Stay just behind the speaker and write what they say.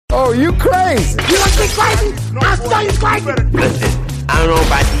Oh, you crazy. You want to be crazy? I'll show you crazy. Listen, I don't know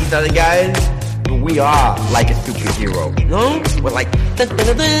about these other guys, but we are like a superhero. You know? We're like, dun, dun,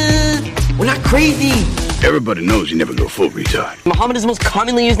 dun, dun. We're not crazy. Everybody knows you never go full retard. Muhammad is the most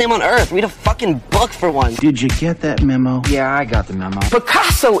commonly used name on earth. Read a fucking book for once. Did you get that memo? Yeah, I got the memo.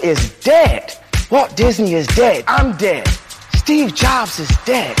 Picasso is dead. Walt Disney is dead. I'm dead. Steve Jobs is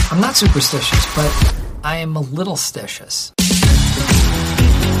dead. I'm not superstitious, but I am a little stitious.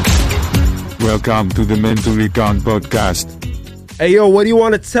 Welcome to the Mentally Gone podcast. Hey, yo, what do you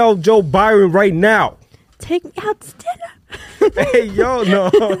want to tell Joe Byron right now? Take me out to dinner. Hey, yo,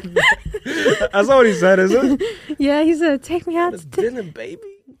 no. That's not what he said, is it? Yeah, he said, take me out to dinner, baby.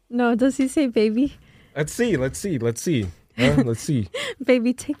 No, does he say baby? Let's see. Huh? Let's see.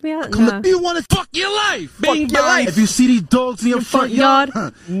 Baby, take me out. Come you want to fuck your life. Fuck your life. If you see these dogs in your front yard,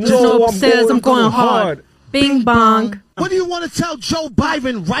 no, upstairs, I'm going hard. Bing bong. What do you want to tell Joe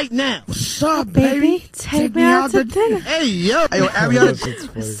Byron right now? What's up, Baby, take me out to dinner. Hey, yo. Hey, yo,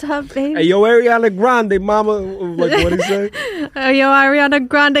 Ariana. What's up, baby? Hey, yo, Ariana Grande, mama. Like, what he say? Hey, yo, Ariana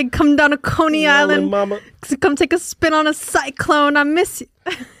Grande, come down to Coney Island. Mama. Come take a spin on a cyclone. I miss you.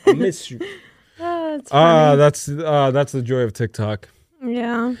 I miss you. That's the joy of TikTok.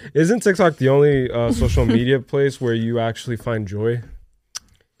 Yeah. Isn't TikTok the only social media place where you actually find joy?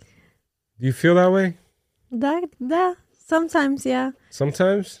 Do you feel that way? That sometimes, yeah.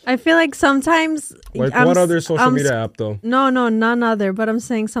 Sometimes? I feel like sometimes. Like what other social media app though? No, none other. But I'm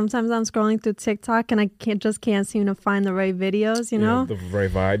saying sometimes I'm scrolling through TikTok and I can't seem to find the right videos. You know, the right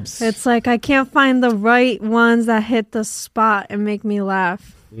vibes. It's like I can't find the right ones that hit the spot and make me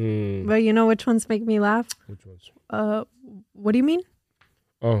laugh. But you know which ones make me laugh? Which ones? What do you mean?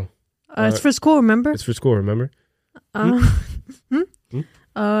 Oh, it's for school. Remember? It's for school. Remember?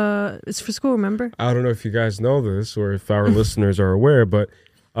 It's for school, remember? I don't know if you guys know this or if our listeners are aware, but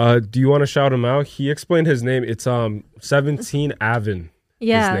do you want to shout him out? He explained his name. It's 17 Avon.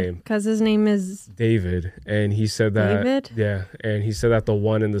 Yeah, because his name is David, and he said that. David? Yeah, and he said that the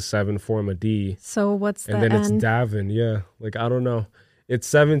 1 and the 7 form a D. So what's the And then N? it's Davin. Yeah, like I don't know. It's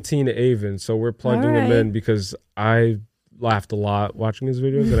 17 Avon, so we're plugging him in because I laughed a lot watching his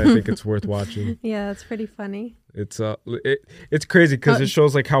videos, and I think it's worth watching. Yeah, it's pretty funny. It's crazy because it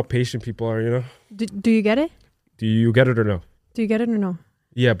shows like how patient people are, you know? Do you get it? Do you get it or no? Do you get it or no?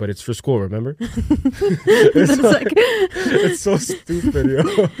 Yeah, but it's for school, remember? It's so stupid,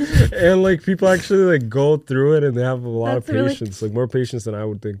 yo. And like people actually like go through it and they have a lot of patience, like more patience than I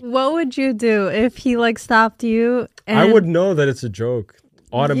would think. What would you do if he like stopped you? And I would know that it's a joke.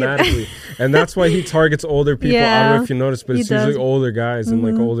 Automatically. And that's why he targets older people. Yeah, I don't know if you noticed, but it's usually older guys and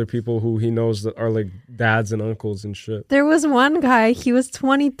like Mm-hmm. older people who he knows that are like dads and uncles and shit. There was one guy, he was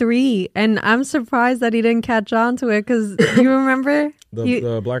 23, and I'm surprised that he didn't catch on to it because you remember?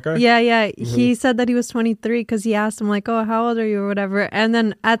 The black guy? Yeah. Mm-hmm. He said that he was 23 because he asked him like, oh, how old are you or whatever. And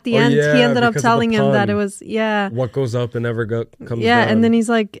then at the end, he ended up telling him that it was, what goes up and never comes down. down. And then he's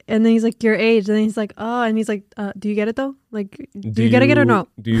like, your age. And then he's like, oh, and he's like, do you get it though? Like, do you get it or no?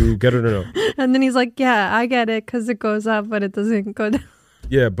 Do you get it or no? And then he's like, yeah, I get it because it goes up, but it doesn't go down.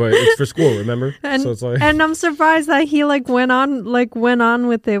 Yeah, but it's for school, remember? And, so it's like, and I'm surprised that he went on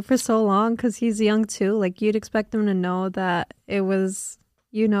with it for so long because he's young too. Like you'd expect him to know that it was,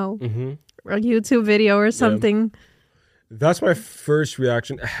 you know, a YouTube video or something. Yeah. That's my first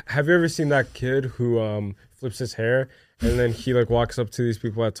reaction. Have you ever seen that kid who flips his hair and then he like walks up to these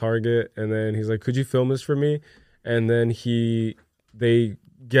people at Target and then he's like, could you film this for me? And then they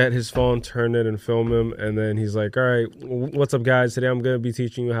get his phone, turn it and film him. And then he's like, all right, what's up guys? Today I'm going to be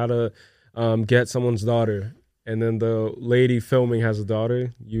teaching you how to get someone's daughter. And then the lady filming has a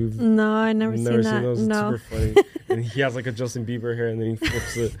daughter. No, I never seen that. Those? No. It's super funny. And he has like a Justin Bieber hair and then he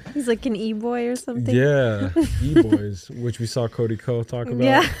flips it. He's like an e-boy or something. Yeah, e-boys, which we saw Cody Ko talk about.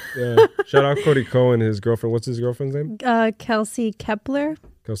 Yeah. Shout out Cody Ko and his girlfriend. What's his girlfriend's name? Kelsey Kepler.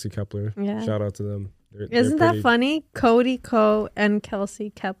 Kelsey Kepler. Yeah. Shout out to them. Isn't that funny? Cody Ko and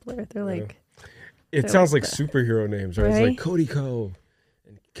Kelsey Kepler. They're like. It sounds like superhero names, right? It's like Cody Ko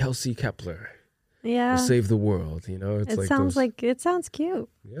and Kelsey Kepler. Yeah. Will save the world, you know? It's it sounds cute.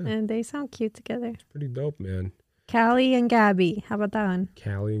 Yeah. And they sound cute together. It's pretty dope, man. Callie and Gabby. How about that one?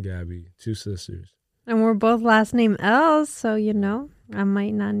 Callie and Gabby, 2 sisters. And we're both last name L's, so you know, I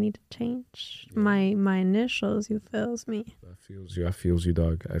might not need to change my initials. You feels me? I feels you,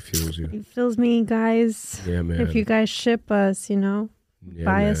 dog. I feels you. You feels me, guys. Yeah, man. If you guys ship us, you know,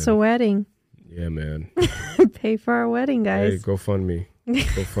 buy us a wedding. Yeah, man. Pay for our wedding, guys. Hey, go fund me.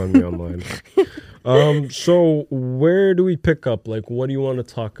 Go fund me online. So where do we pick up? Like, what do you want to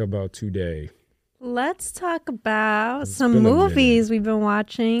talk about today? Let's talk about It's some been a movies we've been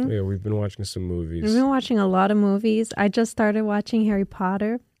watching. Yeah, we've been watching some movies. We've been watching a lot of movies. I just started watching Harry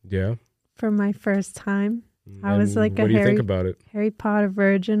Potter Yeah. for my first time. I And was like what do you think about it? Harry Potter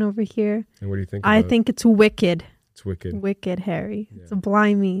virgin over here. And what do you think I about think it's wicked. It's wicked. Wicked Harry. Yeah. It's a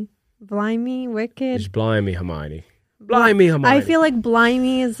blimey. Blimey, It's wicked. blimey, Hermione. Blimey, Hermione. I feel like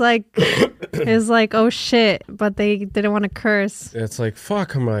blimey is like oh shit, but they didn't want to curse. It's like,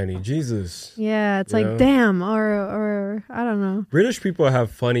 fuck Hermione, Jesus. Yeah, it's Yeah. like damn or I don't know. British people have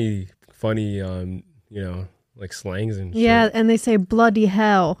funny, like slangs and shit. Yeah, and they say bloody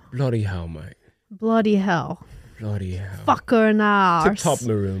hell. Bloody hell, mate. Bloody hell. Bloody hell. Fucker now. Tip top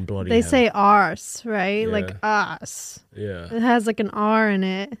maroon, bloody They hell. say arse, right? Yeah. Like us. Yeah. It has like an R in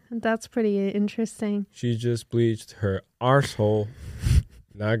it. That's pretty interesting. She just bleached her arsehole.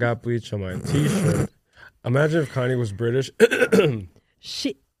 Now I got bleach on my t-shirt. Imagine if Kanye was British.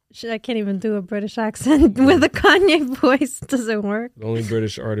 She I can't even do a British accent with a Kanye voice. Doesn't work. The only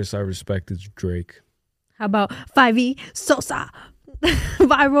British artist I respect is Drake. How about 5E Sosa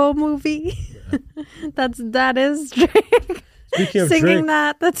viral movie? That is Drake Speaking of singing Drake,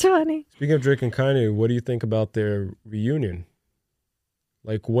 that. That's funny. Speaking of Drake and Kanye, what do you think about their reunion?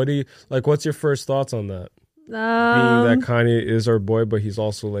 What's your first thoughts on that? Being that Kanye is our boy, but he's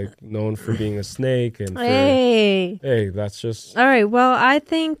also like known for being a snake and Hey, that's just all right. Well, I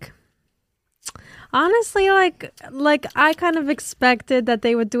think honestly, like I kind of expected that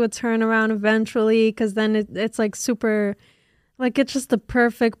they would do a turnaround eventually, because then it's like super, like it's just the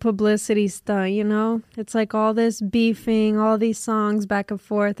perfect publicity stunt, you know? It's like all this beefing, all these songs back and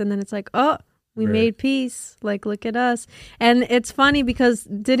forth, and then it's like, oh, we Right. made peace. Like, look at us. And it's funny because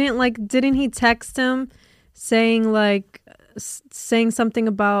didn't he text him saying something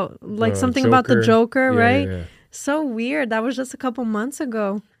about something about the Joker, Yeah, right? yeah. So weird. That was just a couple months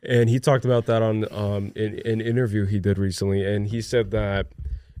ago. And he talked about that on in an interview he did recently, and he said that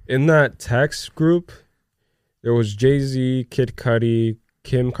in that text group there was Jay-Z, Kid Cudi,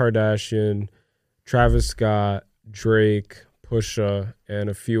 Kim Kardashian, Travis Scott, Drake, Pusha, and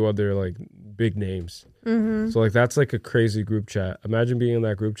a few other like big names. Mm-hmm. So like that's like a crazy group chat. Imagine being in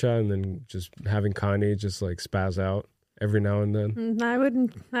that group chat and then just having Kanye just like spaz out every now and then. I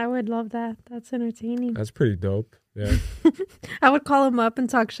would love that. That's entertaining. That's pretty dope. Yeah. I would call him up and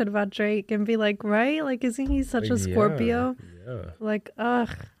talk shit about Drake and be like, right? Like, isn't he such a Scorpio? Yeah. Like, ugh.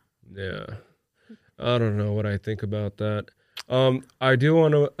 Yeah. I don't know what I think about that. I do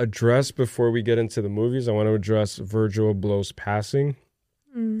want to address, before we get into the movies, I want to address Virgil Abloh's passing.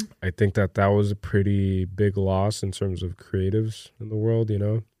 I think that was a pretty big loss in terms of creatives in the world, you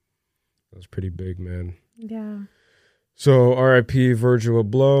know? That was pretty big, man. Yeah. So R.I.P. Virgil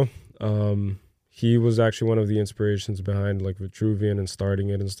Abloh. He was actually one of the inspirations behind like Vitruvian and starting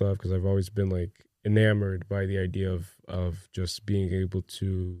it and stuff, because I've always been like enamored by the idea of just being able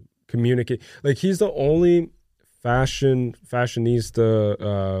to communicate. Like he's the only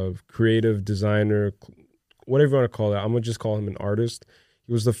fashionista, creative designer, whatever you want to call it. I'm gonna just call him an artist.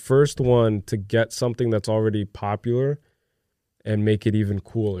 He was the first one to get something that's already popular and make it even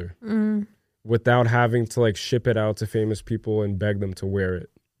cooler without having to like ship it out to famous people and beg them to wear it.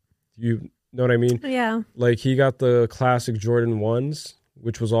 You know what I mean? Yeah. Like he got the classic Jordan 1s,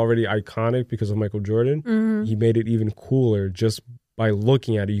 which was already iconic because of Michael Jordan. He made it even cooler just by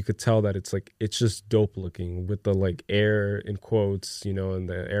looking at it. You could tell that it's like, it's just dope looking with the like air in quotes, you know, and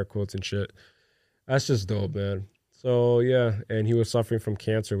the air quotes and shit. That's just dope, man. So yeah, and he was suffering from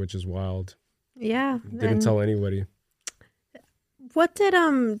cancer, which is wild. Yeah. Didn't tell anybody. What did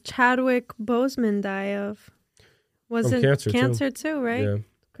Chadwick Boseman die of? Was From it cancer too, right? Yeah,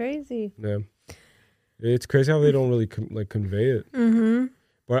 Crazy. yeah. It's crazy how they don't really convey it. Mm-hmm.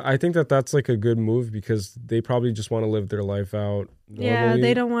 But I think that's like a good move, because they probably just want to live their life out normally. Yeah,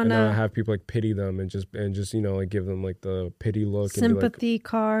 they don't want and not to have people like pity them and just you know, like give them like the pity look sympathy and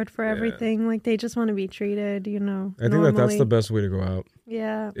card for everything. Like they just want to be treated, you know. I think that's the best way to go out.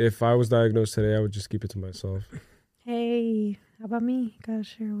 Yeah. If I was diagnosed today, I would just keep it to myself. Hey, how about me? Gotta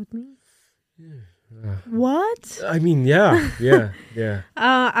share it with me. What? I mean, yeah.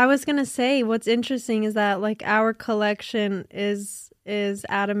 I was gonna say, what's interesting is that like our collection is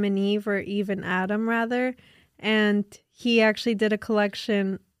Adam and Eve, or even Adam rather, and he actually did a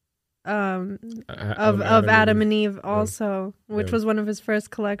collection of Adam and Eve also, which was one of his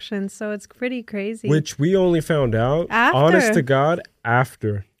first collections. So it's pretty crazy. Which we only found out, After. honest to God,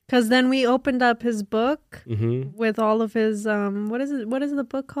 after. Because then we opened up his book with all of his what is the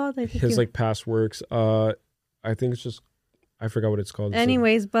book called? I think His like past works. I think it's just I forgot what it's called.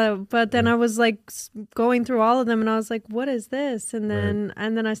 Anyways, but then I was like going through all of them, and I was like, what is this? And then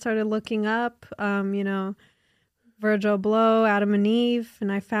I started looking up, Virgil Abloh, Adam and Eve,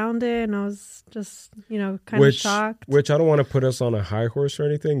 and I found it, and I was just, kind of shocked. Which I don't want to put us on a high horse or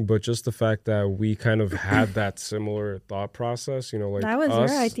anything, but just the fact that we kind of had that similar thought process, like that was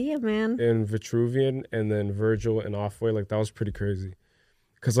us your idea, man. And Vitruvian, and then Virgil and Offway, like that was pretty crazy.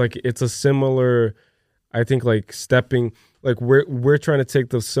 Because like it's a similar, I think like stepping, like we're trying to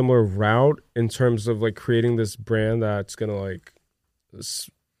take the similar route in terms of like creating this brand that's gonna like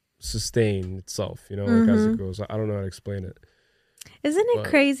sustain itself, like as it goes. I don't know how to explain it. Isn't it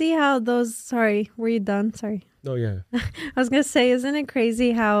crazy how those? Sorry, were you done? Sorry. No, yeah. I was gonna say, isn't it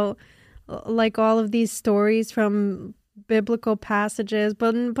crazy how, like all of these stories from biblical passages,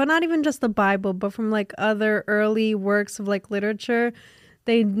 but not even just the Bible, but from like other early works of like literature,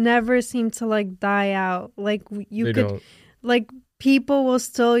 they never seem to like die out. Like don't. Like people will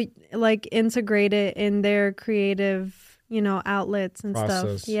still like integrate it in their creative, outlets and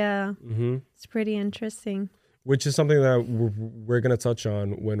process. Stuff. Yeah. Mm-hmm. It's pretty interesting. Which is something that we're going to touch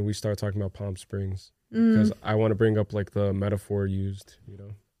on when we start talking about Palm Springs. Because I want to bring up like the metaphor used,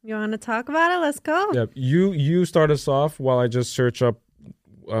 You want to talk about it? Let's go. Yeah. You start us off while I just search up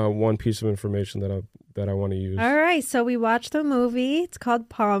one piece of information that I want to use. All right. So we watched the movie. It's called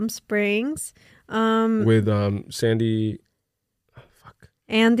Palm Springs. With Andy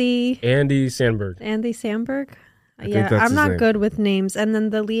Samberg. Andy Samberg? Yeah, I'm not good with names. And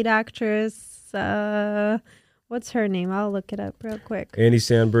then the lead actress, what's her name? I'll look it up real quick. Andy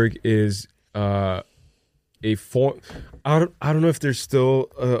Samberg is I don't know if there's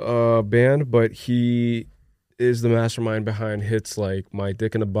still a band, but he is the mastermind behind hits like My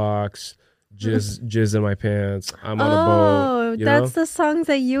Dick in a Box, Jizz in My Pants, I'm on a Boat. Oh, that's the songs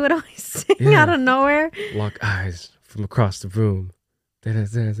that you would always sing out of nowhere. Lock eyes from across the room.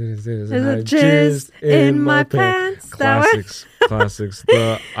 There's a jizz in my pants. Classics.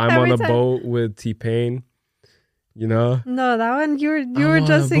 The I'm on a Boat with T-Pain. No, that one you were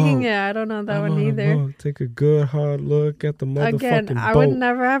just singing it. I don't know that one either. Take a good hard look at the motherfucking Again, I boat. would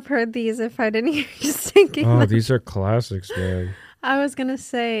never have heard these if I didn't hear you singing them. These are classics, man. I was gonna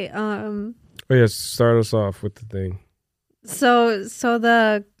say, oh yes, start us off with the thing. So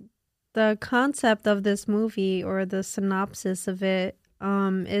the concept of this movie, or the synopsis of it,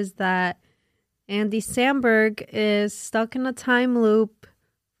 is that Andy Samberg is stuck in a time loop,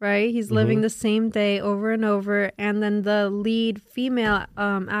 right? He's living the same day over and over, and then the lead female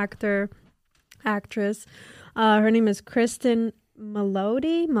actress, her name is Kristen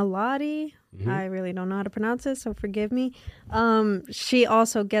Milotti. I really don't know how to pronounce it, so forgive me. She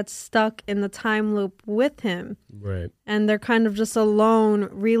also gets stuck in the time loop with him. Right. And they're kind of just alone,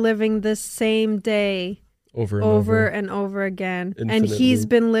 reliving this same day over and over again. Infinite and he's loop.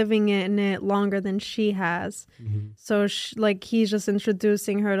 been living in it longer than she has. So he's just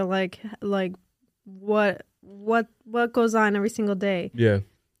introducing her to like what goes on every single day. Yeah.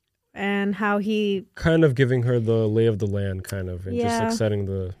 And how he kind of giving her the lay of the land, kind of, and just like setting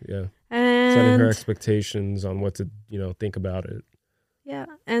her expectations on what to think about it. Yeah.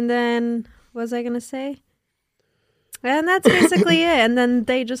 And then what was I gonna say? And that's basically it. And then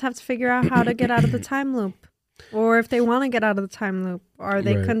they just have to figure out how to get out of the time loop, or if they want to get out of the time loop, are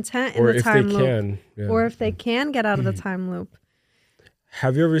they content in the time loop, or if they can get out of the time loop.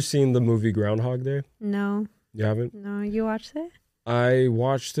 Have you ever seen the movie Groundhog Day? No. You haven't? No. You watched it? I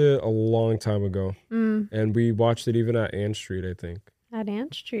watched it a long time ago, and we watched it even at Ann Street, I think. At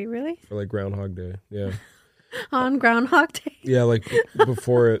Ann Street, really? For like Groundhog Day, yeah. On Groundhog Day? Yeah, like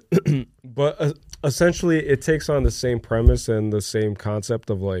before it. But essentially, it takes on the same premise and the same concept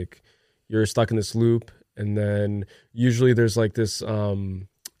of like you're stuck in this loop, and then usually there's like this,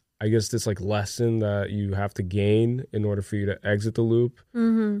 this like lesson that you have to gain in order for you to exit the loop,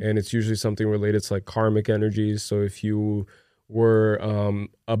 and it's usually something related to like karmic energies. So if you were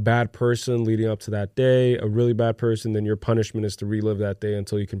a bad person leading up to that day, a really bad person, then your punishment is to relive that day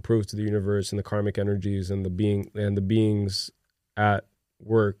until you can prove to the universe and the karmic energies and the beings at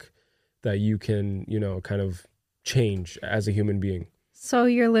work that you can, kind of change as a human being. So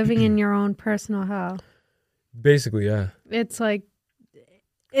you're living in your own personal hell. Basically, yeah. It's like,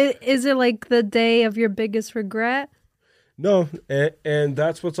 is it like the day of your biggest regret? No, and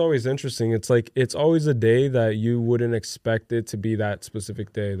that's what's always interesting. It's like it's always a day that you wouldn't expect it to be that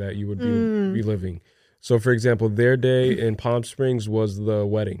specific day that you would be reliving. So, for example, their day in Palm Springs was the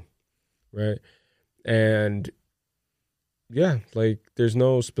wedding, right? And yeah, like there's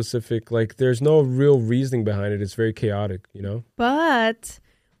no specific, like there's no real reasoning behind it. It's very chaotic, But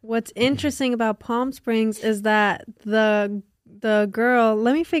what's interesting about Palm Springs is that the the girl,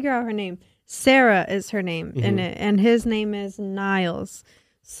 let me figure out her name. Sarah is her name in it, and his name is Niles.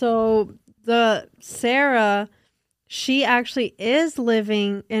 So the Sarah, she actually is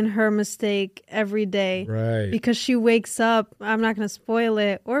living in her mistake every day. Right. Because she wakes up. I'm not going to spoil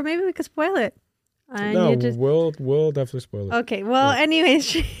it. Or maybe we could spoil it. No, we'll definitely spoil it. Okay. Well,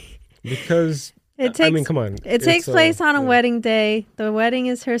 anyways. Because, come on. It takes place on a wedding day. The wedding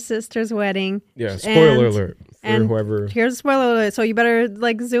is her sister's wedding. Yeah, spoiler alert. For whoever. Here's a spoiler alert. So you better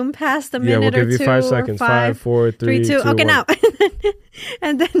zoom past a minute or two. Yeah, we'll give you 5 seconds. 5, 4, 3, 2, 1. Okay, now.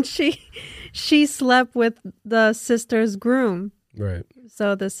 And then she slept with the sister's groom. Right.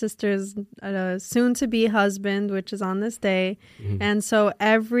 So the sister's soon-to-be husband, which is on this day. And so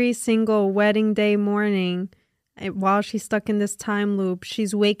every single wedding day morning, while she's stuck in this time loop,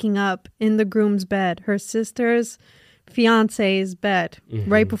 she's waking up in the groom's bed, her sister's fiance's bed,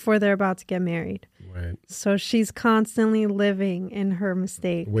 right before they're about to get married. Right. So she's constantly living in her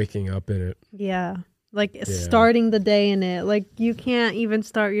mistake. Waking up in it. Yeah. Starting the day in it. You can't even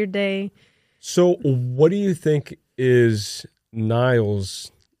start your day. So what do you think is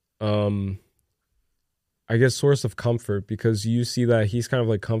Niles' source of comfort? Because you see that he's kind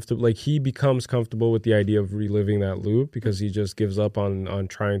of comfortable, he becomes comfortable with the idea of reliving that loop because he just gives up on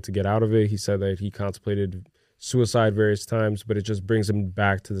trying to get out of it. He said that he contemplated suicide various times, but it just brings him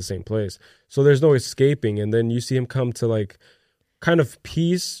back to the same place. So there's no escaping. And then you see him come to kind of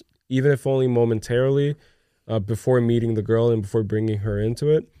peace, even if only momentarily, before meeting the girl and before bringing her into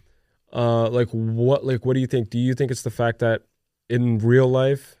it. What do you think? Do you think it's the fact that in real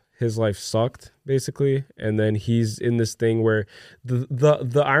life, his life sucked, basically, and then he's in this thing where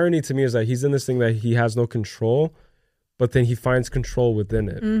the irony to me is that he's in this thing that he has no control, but then he finds control within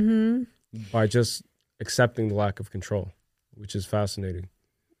it by just accepting the lack of control, which is fascinating.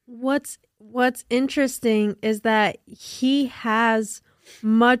 What's interesting is that he has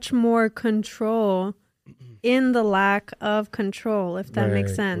much more control in the lack of control, if that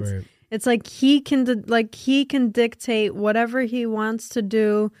makes sense. Right. It's he can dictate whatever he wants to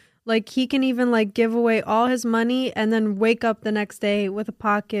do. He can even give away all his money and then wake up the next day with a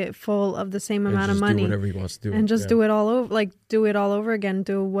pocket full of the same amount of money. Do whatever he wants to do. And just do it all over, do it all over again,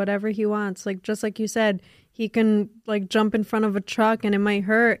 do whatever he wants. Just like you said, he can jump in front of a truck and it might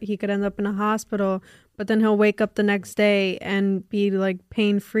hurt. He could end up in a hospital, but then he'll wake up the next day and be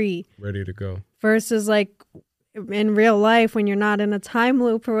pain-free. Ready to go. Versus in real life, when you're not in a time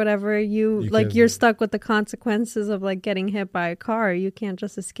loop or whatever, you're stuck with the consequences of getting hit by a car. You can't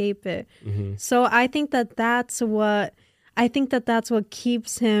just escape it. So I think that's what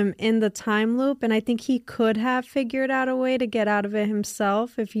keeps him in the time loop, and I think he could have figured out a way to get out of it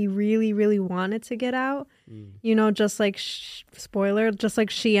himself if he really, really wanted to get out. Just spoiler, just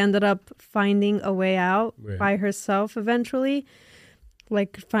she ended up finding a way out by herself eventually,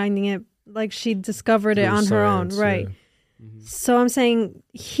 finding it. She discovered it on her own, right? Yeah. So I'm saying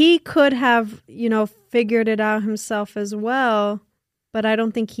he could have, figured it out himself as well, but I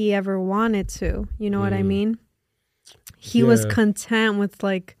don't think he ever wanted to. You know what I mean? He was content with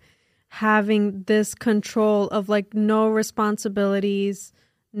having this control of no responsibilities,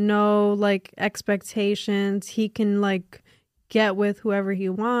 no expectations. He can get with whoever he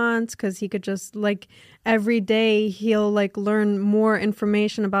wants because he could just every day he'll learn more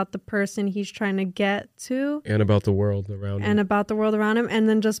information about the person he's trying to get to and about the world around him, and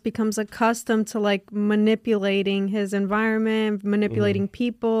then just becomes accustomed to manipulating his environment, manipulating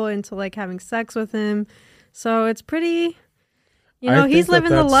people into having sex with him. So it's pretty, he's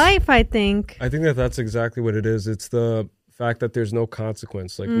living the life. I think that's exactly what it is. It's the fact that there's no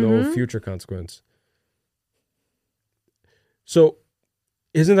consequence, no future consequence. So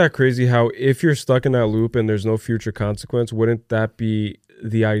isn't that crazy how if you're stuck in that loop and there's no future consequence, wouldn't that be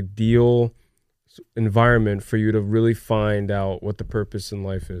the ideal environment for you to really find out what the purpose in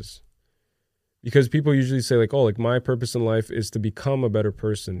life is? Because people usually say my purpose in life is to become a better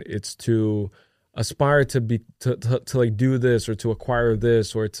person. It's to aspire to do this or to acquire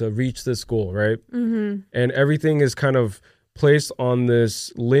this or to reach this goal, right? And everything is kind of placed on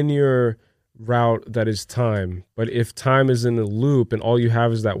this linear route that is time. But if time is in a loop and all you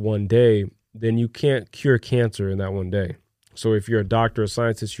have is that one day, then you can't cure cancer in that one day. So if you're a doctor or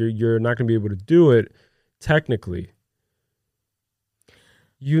scientist, you're not going to be able to do it technically.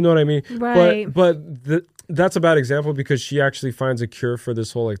 You know what I mean? Right. But that's a bad example because she actually finds a cure for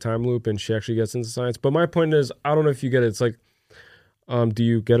this whole time loop and she actually gets into science. But my point is, I don't know if you get it. It's do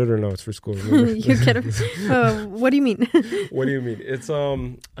you get it or no? It's for school. You get it. What do you mean? What do you mean? It's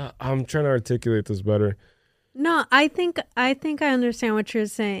I'm trying to articulate this better. No, I think I understand what you're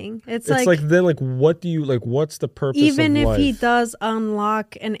saying. It's like then like what do you like? What's the purpose? Even of if life? he does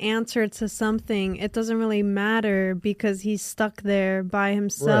unlock an answer to something, it doesn't really matter because he's stuck there by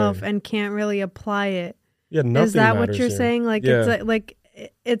himself and can't really apply it. Yeah, nothing Is that matters what you're here. saying? Like Yeah.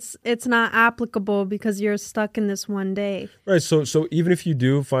 it's not applicable because you're stuck in this one day. Right. So even if you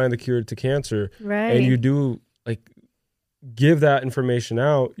do find the cure to cancer, Right. and you do like give that information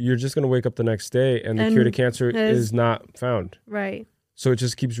out, you're just gonna wake up the next day and the cure to cancer is not found. Right. So it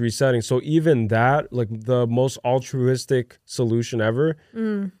just keeps resetting. So even that, like the most altruistic solution ever,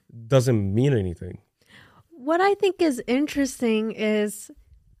 doesn't mean anything. What I think is interesting is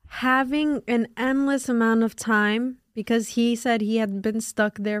having an endless amount of time, because he said he had been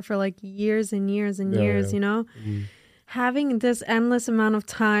stuck there for like years and years and years, you know? Having this endless amount of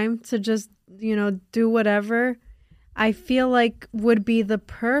time to just, do whatever, I feel like would be the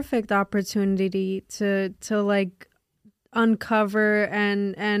perfect opportunity to like uncover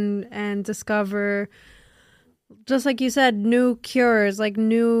and discover, just like you said, new cures, like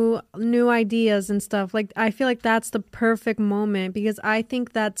new ideas and stuff. Like I feel like that's the perfect moment because I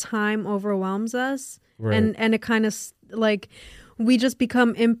think that time overwhelms us. Right. And it kind of like we just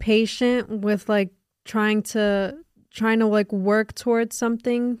become impatient with like trying to like work towards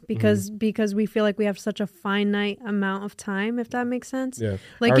something because we feel like we have such a finite amount of time, if that makes sense. Yeah.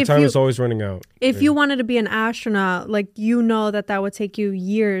 Like Our time is always running out. If you wanted to be an astronaut, like that would take you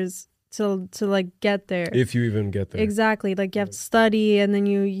years to like get there. If you even get there. Exactly. Like you have to study and then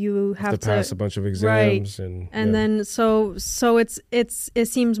you have to pass a bunch of exams right. and then so it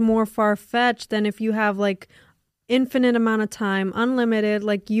seems more far-fetched than if you have like infinite amount of time, unlimited,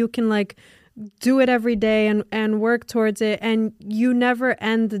 like you can like do it every day and work towards it, and you never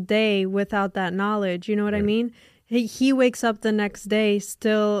end the day without that knowledge. You know what I mean? He wakes up the next day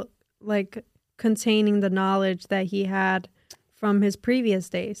still like containing the knowledge that he had from his previous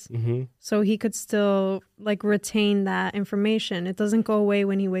days. So he could still like retain that information. It doesn't go away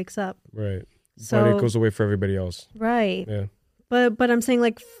when he wakes up. Right. So, but it goes away for everybody else. Right. Yeah. But I'm saying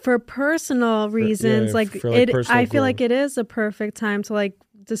like for personal reasons, for personal I feel growth. like it is a perfect time to like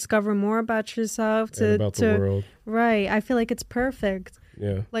discover more about yourself, And about the world. Right. I feel like it's perfect.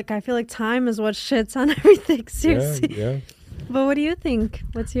 Yeah. Like I feel like time is what shits on everything. Seriously. Yeah. But what do you think?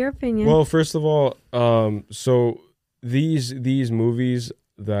 What's your opinion? Well, first of all, so these movies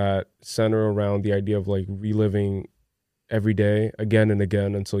that center around the idea of like reliving every day again and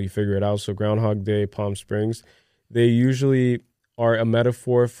again until you figure it out. So Groundhog Day, Palm Springs, they usually are a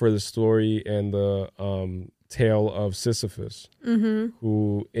metaphor for the story and the tale of Sisyphus,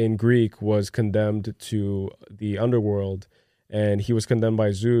 who in Greek was condemned to the underworld, and he was condemned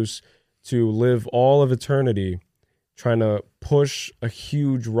by Zeus to live all of eternity trying to push a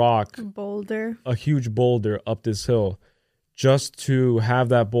huge rock, a huge boulder up this hill, just to have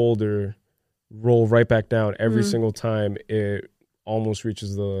that boulder roll right back down every single time it almost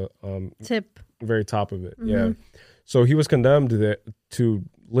reaches the very top of it. Yeah. So he was condemned to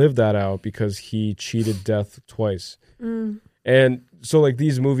live that out because he cheated death twice. And so like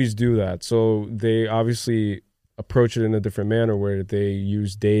these movies do that. So they obviously approach it in a different manner where they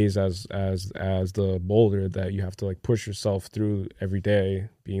use days as the boulder that you have to like push yourself through every day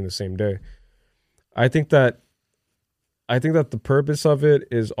being the same day. I think that the purpose of it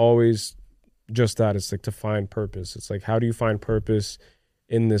is always just that. It's like to find purpose. It's like, how do you find purpose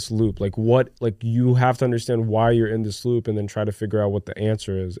in this loop? Like you have to understand why you're in this loop and then try to figure out what the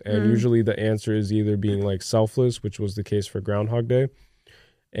answer is. And usually the answer is either being like selfless, which was the case for Groundhog Day.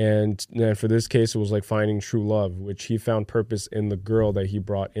 And then for this case, it was like finding true love, which he found purpose in the girl that he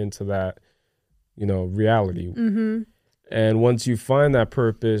brought into that, reality. And once you find that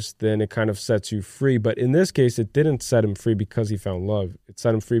purpose, then it kind of sets you free. But in this case, it didn't set him free because he found love. It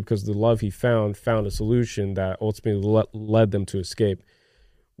set him free because the love he found a solution that ultimately led them to escape,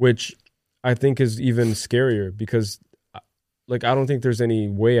 which I think is even scarier because like, I don't think there's any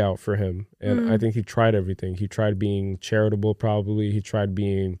way out for him. And I think he tried everything. He tried being charitable, probably. He tried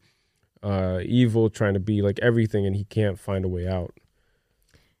being evil, trying to be like everything, and he can't find a way out.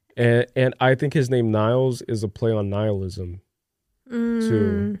 And I think his name Niles is a play on nihilism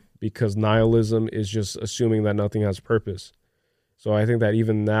too, because nihilism is just assuming that nothing has purpose. So I think that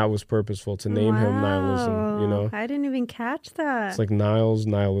even that was purposeful to name him Nihilism, I didn't even catch that. It's like Niles,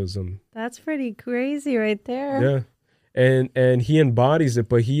 nihilism. That's pretty crazy right there. Yeah. And he embodies it,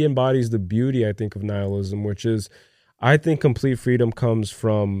 but he embodies the beauty, I think, of nihilism, which is, I think complete freedom comes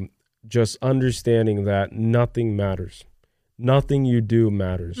from just understanding that nothing matters. Nothing you do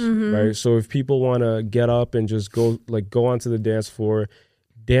matters, right? So if people want to get up and just go onto the dance floor,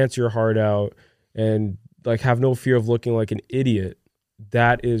 dance your heart out, and like have no fear of looking like an idiot.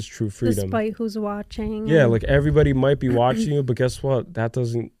 That is true freedom. Despite who's watching. Yeah, like everybody might be watching you, but guess what? That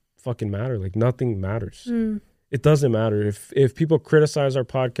doesn't fucking matter. Like nothing matters. It doesn't matter if people criticize our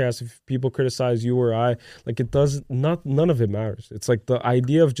podcast, if people criticize you or I, like it does not. None of it matters. It's like the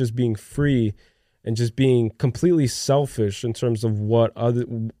idea of just being free and just being completely selfish in terms of what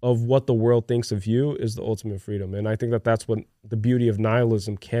the world thinks of you is the ultimate freedom. And I think that that's what the beauty of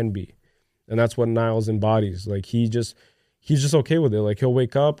nihilism can be, and that's what Niles embodies. Like he's just okay with it. Like he'll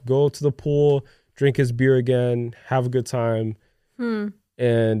wake up, go to the pool, drink his beer again, have a good time, and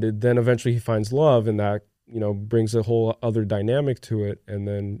then eventually he finds love, and that, you know, brings a whole other dynamic to it. And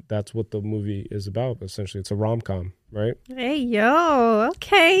then that's what the movie is about. Essentially, it's a rom-com, right? Hey, yo,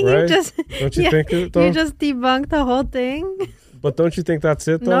 okay. Right? You just Don't you think it, though? You just debunked the whole thing. But don't you think that's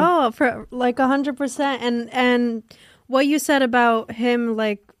it, though? No, for like 100%. And what you said about him,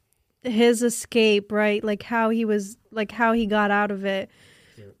 like his escape, right? Like how he got out of it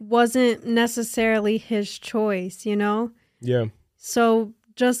wasn't necessarily his choice, you know? Yeah. So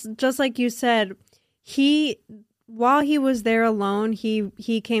just like you said, while he was there alone,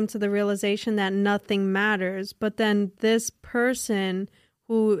 he came to the realization that nothing matters. But then this person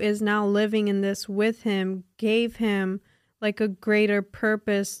who is now living in this with him gave him like a greater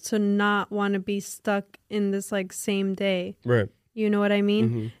purpose to not want to be stuck in this like same day. Right. You know what I mean?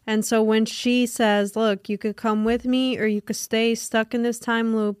 Mm-hmm. And so when she says, look, you could come with me or you could stay stuck in this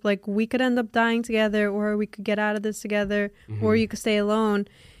time loop, like we could end up dying together, or we could get out of this together, or you could stay alone.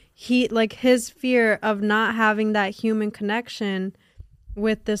 He, like, his fear of not having that human connection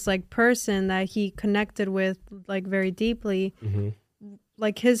with this like person that he connected with like very deeply,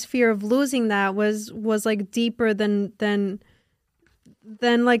 like his fear of losing that was like deeper than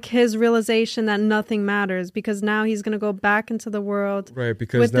like his realization that nothing matters, because now he's going to go back into the world. Right,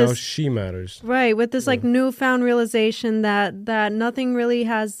 because now she matters. Right, with this like newfound realization that nothing really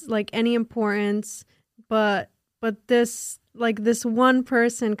has like any importance, but this like this one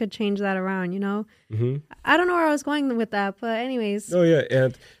person could change that around, you know? I don't know where I was going with that, but anyways. Oh yeah,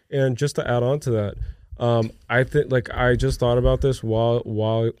 and just to add on to that, I think, like, I just thought about this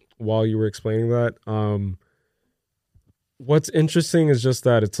while you were explaining that. What's interesting is just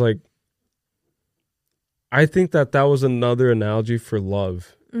that it's like, I think that was another analogy for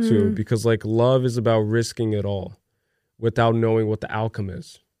love too, because like love is about risking it all without knowing what the outcome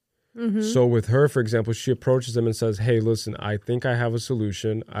is. So with her, for example, she approaches him and says, hey, listen, I think I have a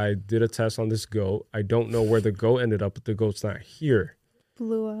solution. I did a test on this goat. I don't know where the goat ended up, but the goat's not here.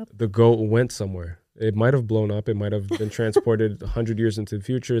 Blew up. The goat went somewhere. It might have blown up. It might have been transported 100 years into the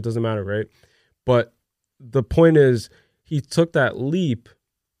future. It doesn't matter, right? But the point is, he took that leap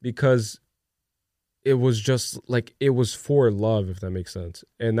because it was just like, it was for love, if that makes sense.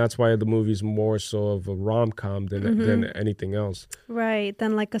 And that's why the movie's more so of a rom-com than anything else. Right,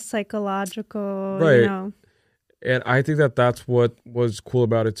 than like a psychological, right. You know. And I think that that's what was cool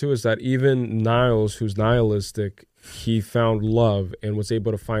about it too, is that even Niles, who's nihilistic, he found love and was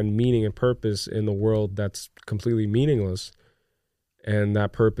able to find meaning and purpose in the world that's completely meaningless. And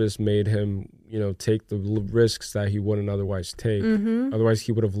that purpose made him, you know, take the risks that he wouldn't otherwise take. Otherwise,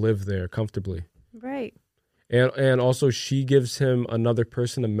 he would have lived there comfortably. Right. And also, she gives him another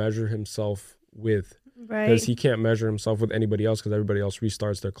person to measure himself with. Right. Because he can't measure himself with anybody else, because everybody else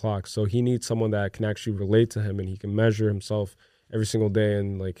restarts their clock. So he needs someone that can actually relate to him, and he can measure himself every single day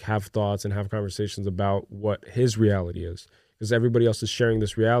and like have thoughts and have conversations about what his reality is. Because everybody else is sharing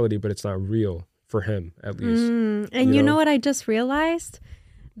this reality, but it's not real for him, at least. And you know what I just realized?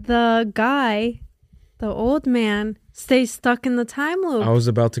 The guy, the old man, stays stuck in the time loop. I was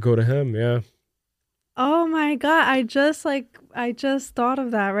about to go to him, yeah. Oh my God. I just thought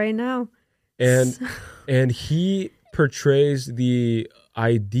of that right now. And he portrays the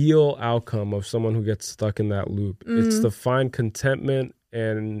ideal outcome of someone who gets stuck in that loop. It's to find contentment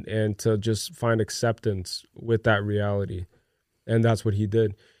and to just find acceptance with that reality. And that's what he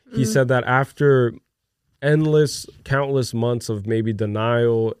did. He said that after countless months of maybe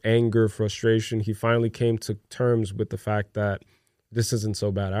denial, anger, frustration, he finally came to terms with the fact that this isn't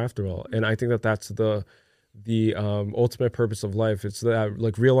so bad after all. And I think that that's the ultimate purpose of life. It's that,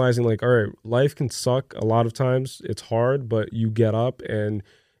 like, realizing like, all right, life can suck a lot of times. It's hard, but you get up, and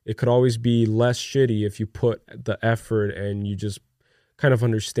it could always be less shitty if you put the effort and you just kind of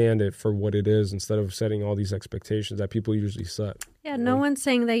understand it for what it is, instead of setting all these expectations that people usually set. Yeah, no one's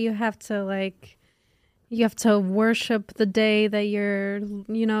saying that you have to worship the day that you're,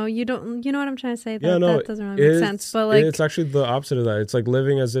 you know what I'm trying to say? That doesn't really make sense. But like, it's actually the opposite of that. It's like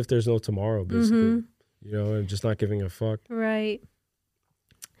living as if there's no tomorrow, basically. You know, and just not giving a fuck. Right.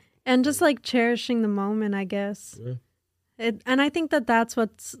 And just like cherishing the moment, I guess. Yeah. And I think that's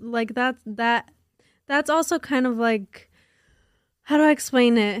what's like that's also kind of like, how do I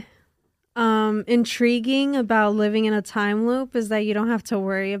explain it? Intriguing about living in a time loop is that you don't have to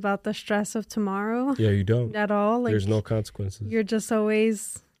worry about the stress of tomorrow. Yeah, you don't. At all. Like, there's no consequences. You're just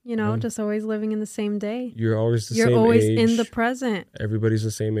always, just always living in the same day. You're always the You're same always age. in the present. Everybody's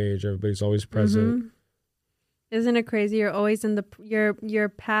the same age. Everybody's always present. Isn't it crazy? You're always in your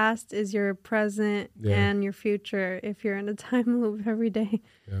past is your present and your future if you're in a time loop every day.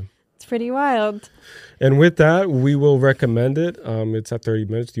 Yeah. It's pretty wild. And with that, we will recommend it. It's at 30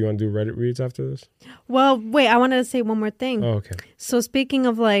 minutes. Do you want to do Reddit reads after this? Well, wait, I wanted to say one more thing. Oh, okay. So speaking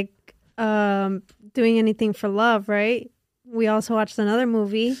of like doing anything for love, right? We also watched another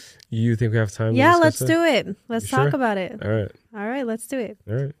movie. You think we have time? Yeah, to let's discuss do it. Let's talk sure? about it. All right. All right, let's do it.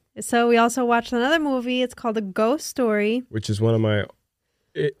 All right. So we also watched another movie. It's called A Ghost Story. Which is one of my...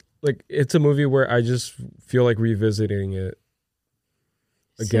 It's a movie where I just feel like revisiting it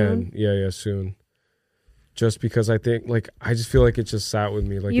again. Soon? Soon. Just because I think, I just feel like it just sat with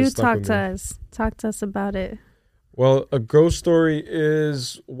me. Like, you it stuck talk with to me. us. Talk to us about it. Well, A Ghost Story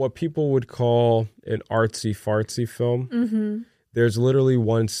is what people would call an artsy-fartsy film. Mm-hmm. There's literally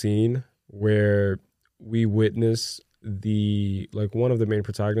one scene where we witness one of the main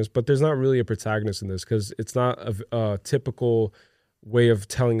protagonists, but there's not really a protagonist in this because it's not a typical way of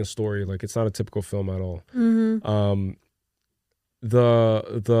telling a story. Like, it's not a typical film at all. Mm-hmm.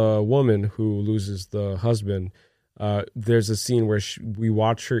 The woman who loses the husband, there's a scene where we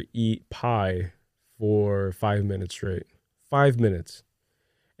watch her eat pie for 5 minutes straight. 5 minutes.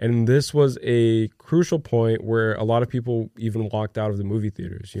 And this was a crucial point where a lot of people even walked out of the movie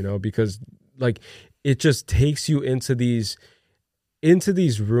theaters, because it just takes you into these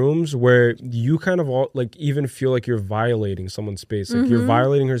rooms where you kind of even feel like you're violating someone's space. Like, you're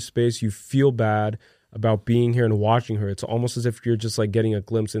violating her space. You feel bad about being here and watching her. It's almost as if you're just like getting a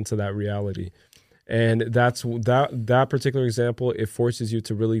glimpse into that reality. And that's that particular example. It forces you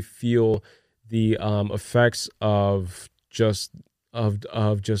to really feel the effects of just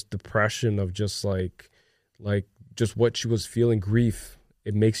depression, of just just what she was feeling, grief.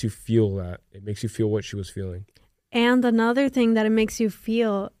 It makes you feel that. It makes you feel what she was feeling. And another thing that it makes you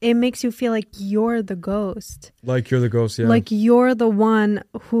feel like you're the ghost. Like you're the ghost, yeah. Like you're the one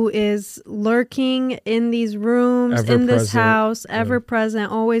who is lurking in these rooms, in this house, ever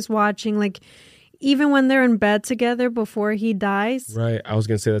present, always watching. Like, even when they're in bed together before he dies. Right. I was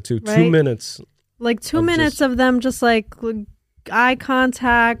going to say that too. Right? 2 minutes. Like 2 minutes of them just like eye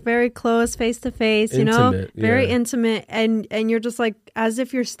contact, very close, face to face, very intimate, and you're just like as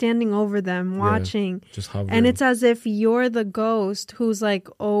if you're standing over them watching, just hovering. And it's as if you're the ghost who's like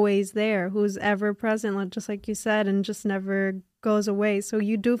always there, who's ever present, like just like you said, and just never goes away. So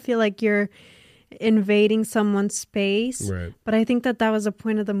you do feel like you're invading someone's space, right? But I think that was a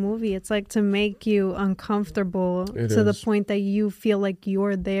point of the movie. It's like to make you uncomfortable the point that you feel like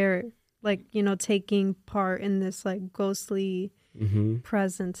you're there, like, taking part in this like ghostly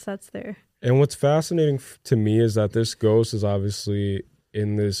presence that's there. And what's fascinating to me is that this ghost is obviously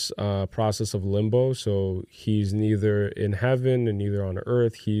in this process of limbo. So he's neither in heaven and neither on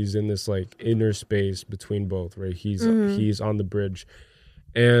earth. He's in this like inner space between both, right? He's on the bridge.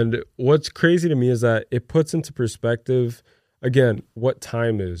 And what's crazy to me is that it puts into perspective, again, what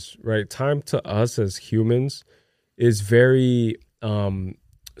time is, right? Time to us as humans is very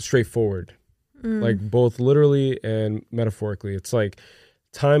straightforward, like both literally and metaphorically. It's like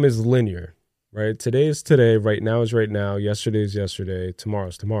time is linear, right? Today is today, right now is right now, yesterday is yesterday, tomorrow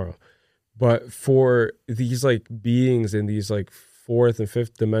is tomorrow. But for these like beings and these like fourth and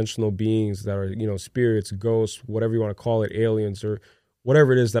fifth dimensional beings that are, spirits, ghosts, whatever you want to call it, aliens or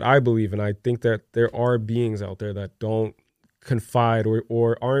whatever it is that I believe in, I think that there are beings out there that don't confide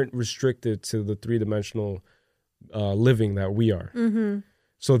or aren't restricted to the three-dimensional living that we are.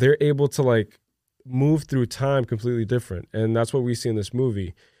 So they're able to like move through time completely different. And that's what we see in this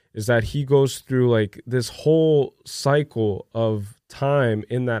movie, is that he goes through like this whole cycle of time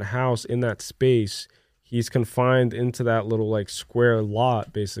in that house, in that space. He's confined into that little like square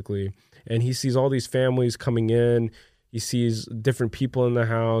lot basically. And he sees all these families coming in. He sees different people in the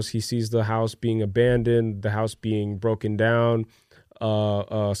house. He sees the house being abandoned, the house being broken down,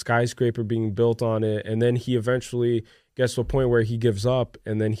 a skyscraper being built on it. And then he eventually gets to a point where he gives up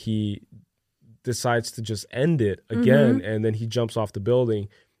and then he decides to just end it again. And then he jumps off the building,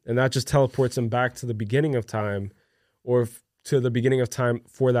 and that just teleports him back to the beginning of time, or to the beginning of time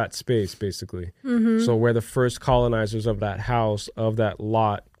for that space, basically. So where the first colonizers of that house, of that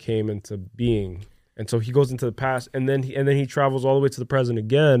lot, came into being. And so he goes into the past, and then he travels all the way to the present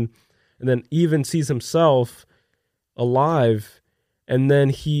again, and then even sees himself alive. And then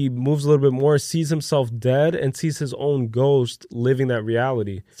he moves a little bit more, sees himself dead, and sees his own ghost living that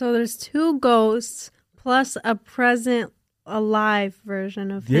reality. So there's 2 ghosts plus a present alive version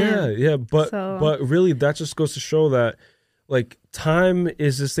of him. Yeah, but really that just goes to show that like time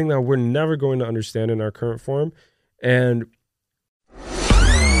is this thing that we're never going to understand in our current form. And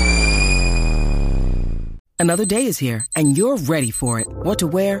another day is here, and you're ready for it. What to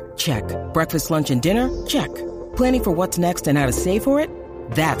wear? Check. Breakfast, lunch, and dinner? Check. Planning for what's next and how to save for it?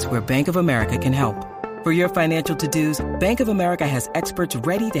 That's where Bank of America can help. For your financial to-dos, Bank of America has experts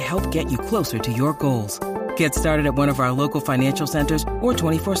ready to help get you closer to your goals. Get started at one of our local financial centers or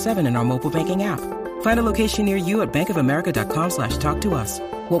 24/7 in our mobile banking app. Find a location near you at bankofamerica.com/talktous.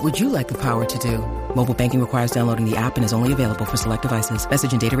 What would you like the power to do? Mobile banking requires downloading the app and is only available for select devices.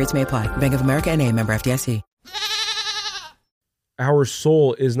 Message and data rates may apply. Bank of America N.A., member FDIC. our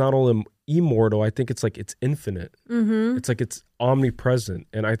soul is not only immortal, I think it's like it's infinite. Mm-hmm. It's like it's omnipresent.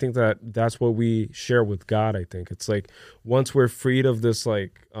 And I think that that's what we share with God, I think. It's like once we're freed of this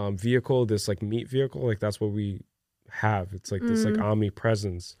like vehicle, this like meat vehicle, like that's what we have. It's like this like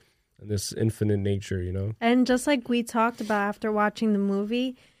omnipresence and this infinite nature, you know? And just like we talked about after watching the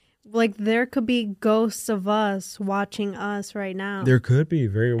movie, like there could be ghosts of us watching us right now. There could be,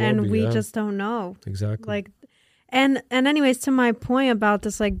 very well and be, we yeah. just don't know. Exactly. Like, and anyways, to my point about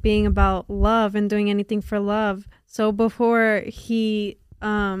this, like being about love and doing anything for love. So before he,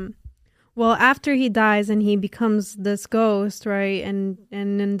 after he dies and he becomes this ghost, right? And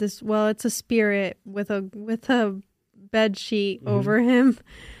in this, it's a spirit with a bed sheet over him.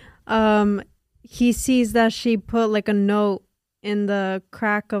 He sees that she put like a note in the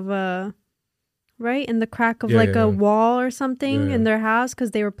crack of a wall or something in their house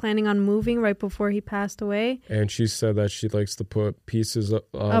because they were planning on moving right before he passed away. And she said that she likes to put pieces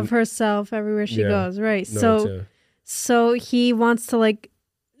of herself everywhere she goes, right? Notes, so he wants to like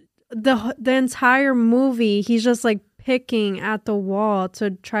the entire movie. He's just like picking at the wall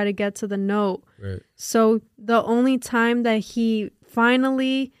to try to get to the note. Right. So the only time that he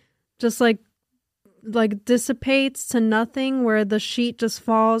finally just like dissipates to nothing, where the sheet just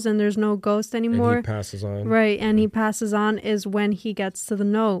falls and there's no ghost anymore. And he passes on. Right, and he passes on is when he gets to the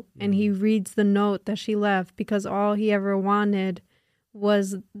note and he reads the note that she left, because all he ever wanted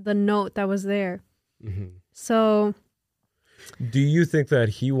was the note that was there. Mm-hmm. So do you think that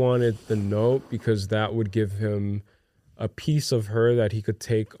he wanted the note because that would give him a piece of her that he could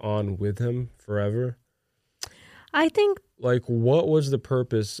take on with him forever? I think, like, what was the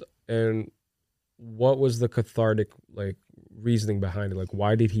purpose and what was the cathartic like reasoning behind it? Like,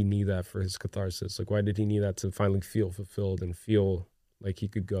 why did he need that for his catharsis? Like, why did he need that to finally feel fulfilled and feel like he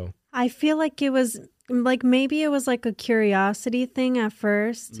could go? I feel like it was like, maybe it was like a curiosity thing at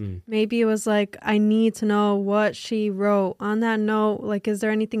first. Maybe it was like, I need to know what she wrote on that note. Like, is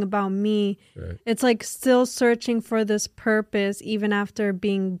there anything about me? Right. It's like still searching for this purpose even after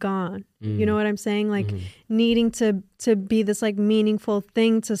being gone. You know what I'm saying? Like needing to be this like meaningful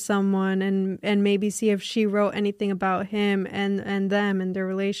thing to someone, and maybe see if she wrote anything about him and them and their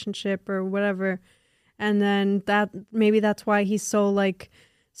relationship or whatever. And then that's why he's so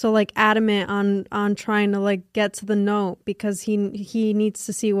adamant on trying to like get to the note, because he needs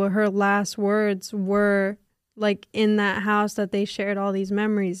to see what her last words were like in that house that they shared all these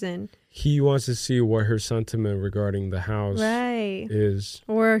memories in. He wants to see what her sentiment regarding the house is.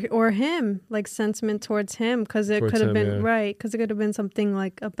 Or him, like sentiment towards him, because it could have been because it could have been something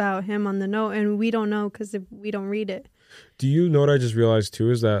like about him on the note, and we don't know because we don't read it. Do you know what I just realized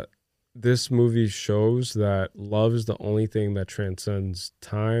too is that this movie shows that love is the only thing that transcends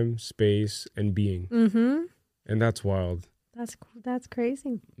time, space, and being. Mm-hmm. And that's wild. That's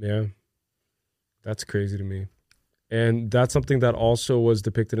crazy. Yeah. That's crazy to me. And that's something that also was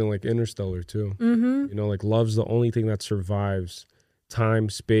depicted in like Interstellar too. Mm-hmm. You know, like love's the only thing that survives time,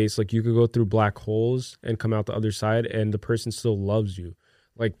 space. Like you could go through black holes and come out the other side and the person still loves you.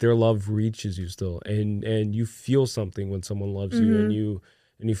 Like their love reaches you still. And you feel something when someone loves you,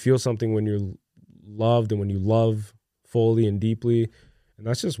 and you feel something when you're loved and when you love fully and deeply. And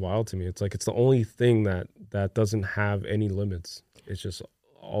that's just wild to me. It's like it's the only thing that doesn't have any limits. It's just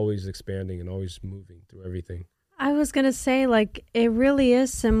always expanding and always moving through everything. I was going to say, like, it really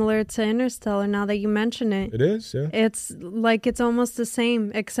is similar to Interstellar now that you mention it. It is, yeah. It's like it's almost the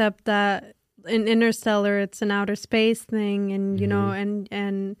same, except that in Interstellar it's an outer space thing, and you know, and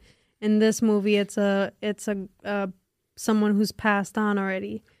in this movie it's a someone who's passed on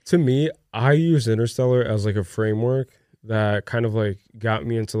already. To me, I use Interstellar as like a framework that kind of like got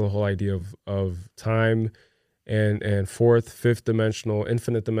me into the whole idea of time and fourth, fifth dimensional,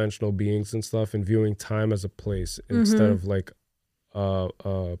 infinite dimensional beings and stuff, and viewing time as a place instead of like a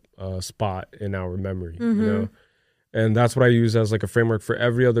spot in our memory, you know? And that's what I use as like a framework for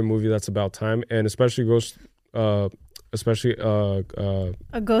every other movie that's about time, and especially a Ghost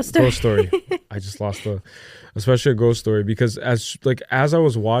Story. I just lost especially a Ghost Story, because as I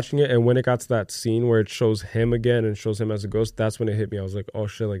was watching it, and when it got to that scene where it shows him again and shows him as a ghost, that's when it hit me. I was like, oh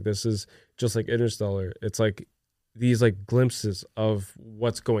shit, like this is just like Interstellar. It's like these like glimpses of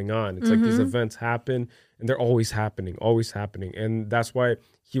what's going on. It's like these events happen and they're always happening. And that's why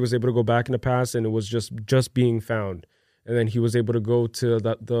he was able to go back in the past, and it was just being found. And then he was able to go to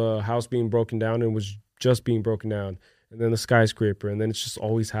the house being broken down, and it was just being broken down. And then the skyscraper, and then it's just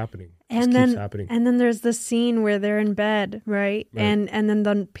always happening. And then there's the scene where they're in bed, right? And then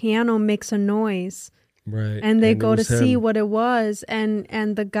the piano makes a noise. Right. And they go to see what it was, and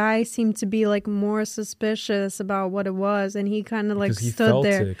the guy seemed to be like more suspicious about what it was, and he kind of like stood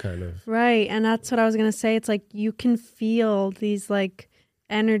there. It, kind of. Right. And that's what I was gonna say. It's like you can feel these like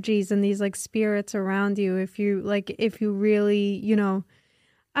energies and these like spirits around you if you really, you know,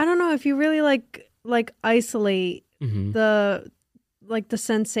 I don't know, if you really like isolate the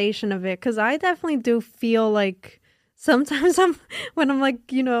sensation of it, because I definitely do feel like sometimes when I'm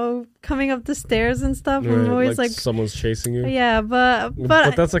like, you know, coming up the stairs and stuff, I'm always like someone's chasing you. Yeah, but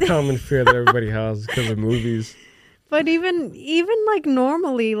that's a common fear that everybody has because of movies. But even like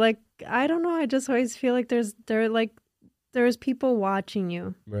normally, like I don't know, I just always feel like there's people watching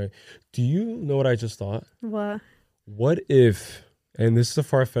you. Right. Do you know what I just thought? What if, and this is a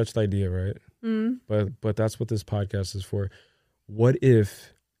far-fetched idea, right? But that's what this podcast is for. What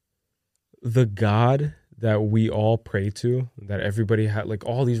if the God that we all pray to, that everybody had, like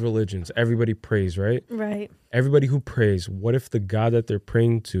all these religions, everybody prays, right? Right. Everybody who prays, what if the God that they're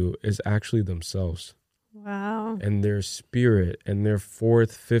praying to is actually themselves? Wow. And their spirit and their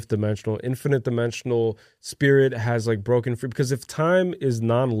fourth, fifth dimensional, infinite dimensional spirit has like broken free. Because if time is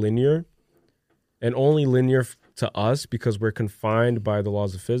non-linear and only linear to us because we're confined by the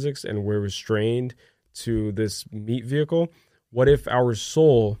laws of physics and we're restrained to this meat vehicle, what if our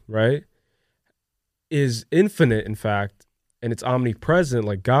soul, right, is infinite, in fact, and it's omnipresent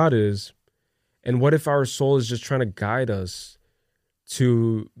like God is? And what if our soul is just trying to guide us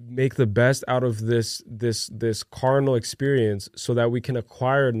to make the best out of this carnal experience so that we can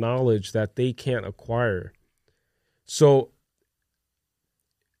acquire knowledge that they can't acquire? So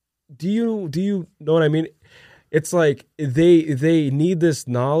do you know what I mean? It's like they need this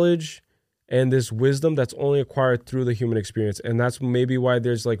knowledge and this wisdom that's only acquired through the human experience. And that's maybe why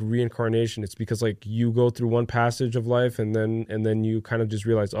there's like reincarnation. It's because like you go through one passage of life and then you kind of just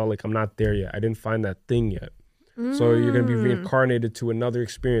realize, oh, like I'm not there yet. I didn't find that thing yet. So you're going to be reincarnated to another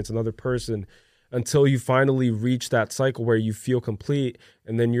experience, another person, until you finally reach that cycle where you feel complete.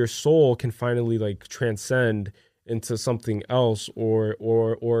 And then your soul can finally like transcend into something else or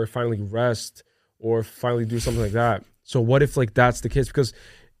finally rest or finally do something like that. So what if like that's the case? Because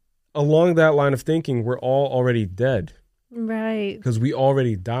along that line of thinking, we're all already dead. Right. Because we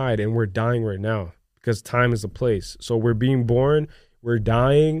already died and we're dying right now because time is a place. So we're being born, we're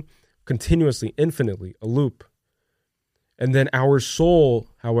dying continuously, infinitely, a loop. And then our soul,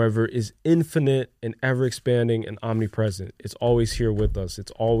 however, is infinite and ever expanding and omnipresent. It's always here with us.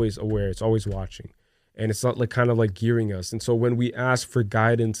 It's always aware. It's always watching. And it's not like kind of like gearing us. And so when we ask for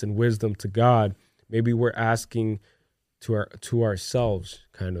guidance and wisdom to God, maybe we're asking to ourselves,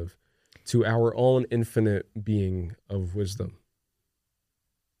 kind of, to our own infinite being of wisdom.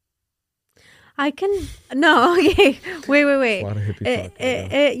 Okay. Wait. A lot of hippie talk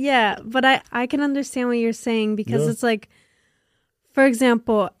right now. Yeah, but I can understand what you're saying because it's like, for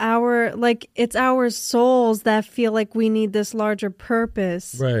example, it's our souls that feel like we need this larger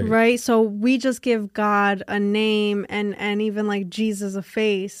purpose, right? So we just give God a name and even like Jesus a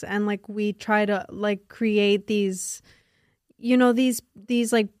face, and like we try to like create these, you know, these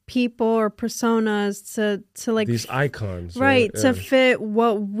like people or personas to like these icons, right? Yeah. To fit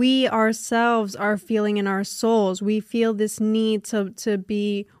what we ourselves are feeling in our souls. We feel this need to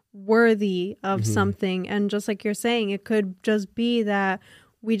be worthy of something, and just like you're saying, it could just be that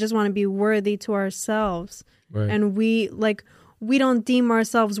we just want to be worthy to ourselves, and we don't deem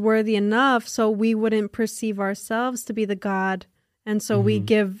ourselves worthy enough, so we wouldn't perceive ourselves to be the God, and so we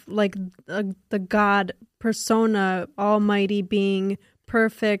give like the God persona, almighty being,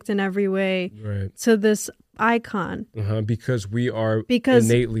 perfect in every way, to this icon. Because we are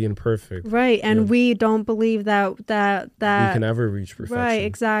innately imperfect. Right. And we don't believe that we can ever reach perfection. Right,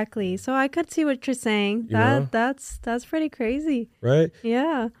 exactly. So I could see what you're saying. That's pretty crazy. Right?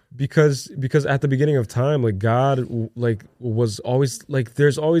 Yeah. Because at the beginning of time, like God like was always like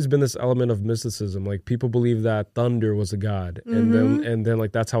there's always been this element of mysticism. Like people believe that thunder was a god. And then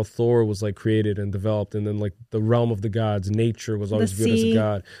like that's how Thor was like created and developed. And then like the realm of the gods, nature was always viewed as a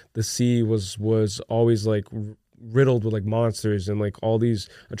god. The sea was always like riddled with like monsters and like all these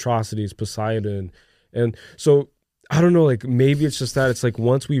atrocities, Poseidon. And so I don't know, like maybe it's just that it's like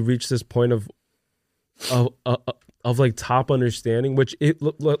once we reach this point of like top understanding, which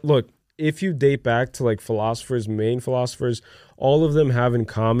look, if you date back to like main philosophers, all of them have in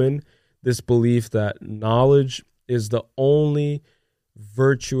common this belief that knowledge is the only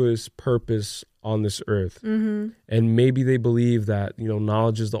virtuous purpose on this earth. And maybe they believe that, you know,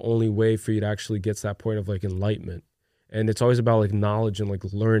 knowledge is the only way for you to actually get to that point of like enlightenment. And it's always about like knowledge and like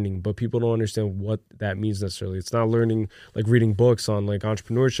learning, but people don't understand what that means necessarily. It's not learning, like reading books on like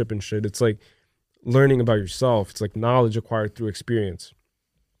entrepreneurship and shit. It's like learning about yourself. It's like knowledge acquired through experience.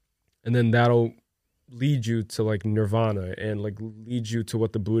 And then that'll lead you to like nirvana and like lead you to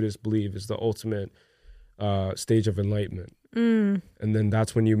what the Buddhists believe is the ultimate stage of enlightenment. And then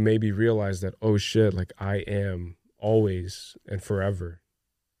that's when you maybe realize that, oh shit, like I am always and forever.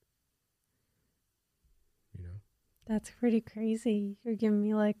 You know? That's pretty crazy. You're giving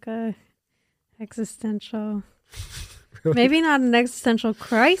me like a existential... Really? Maybe not an existential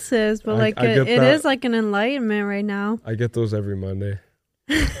crisis, but like it is like an enlightenment right now. I get those every Monday.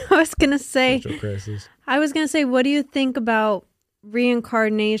 I was gonna say, what do you think about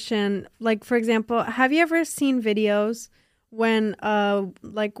reincarnation? Like, for example, have you ever seen videos when a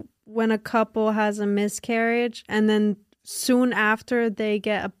couple has a miscarriage and then soon after they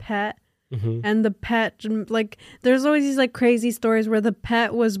get a pet? And the pet, like, there's always these like crazy stories where the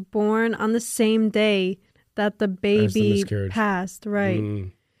pet was born on the same day that the baby passed, right?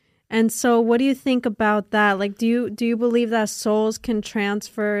 And so what do you think about that? Like, do you believe that souls can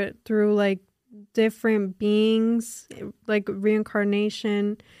transfer through like different beings, like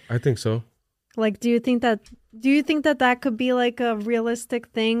reincarnation? I think so. Like, do you think that could be like a realistic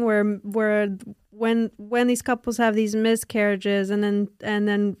thing where when these couples have these miscarriages and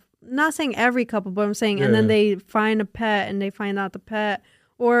then not saying every couple, but I'm saying and then they find a pet and they find out the pet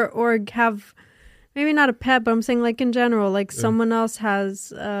or have maybe not a pet, but I'm saying like in general, like someone else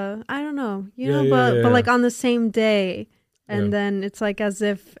has, I don't know, but like on the same day. And then it's like as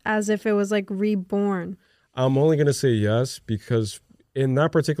if it was like reborn. I'm only going to say yes, because in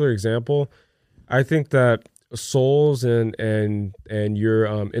that particular example, I think that souls and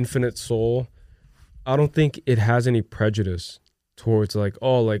your infinite soul, I don't think it has any prejudice towards like,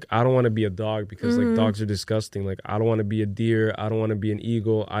 oh, like I don't want to be a dog because like dogs are disgusting. Like I don't want to be a deer. I don't want to be an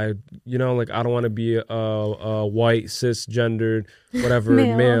eagle. I don't want to be a white cisgendered whatever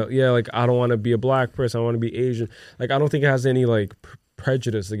male. Yeah, like I don't want to be a black person. I want to be Asian. Like I don't think it has any like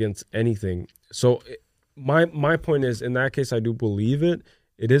prejudice against anything. So my point is, in that case, I do believe it.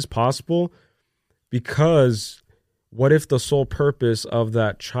 It is possible, because what if the sole purpose of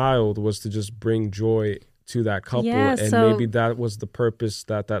that child was to just bring joy to that couple, maybe that was the purpose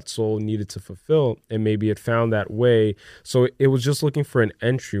that soul needed to fulfill, and maybe it found that way. So it was just looking for an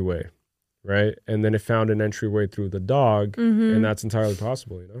entryway, right? And then it found an entryway through the dog, and that's entirely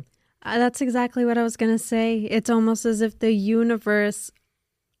possible, you know? That's exactly what I was going to say. It's almost as if the universe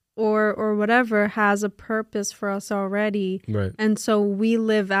or whatever has a purpose for us already. Right. And so we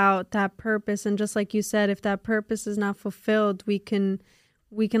live out that purpose. And just like you said, if that purpose is not fulfilled, we can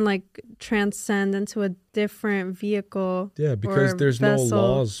like transcend into a different vehicle. Yeah, because there's vessel. no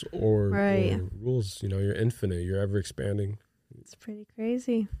laws or rules. You know, you're infinite. You're ever expanding. It's pretty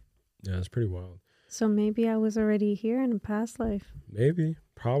crazy. Yeah, it's pretty wild. So maybe I was already here in a past life. Maybe,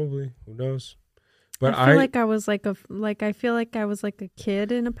 probably. Who knows? But I feel like I was like a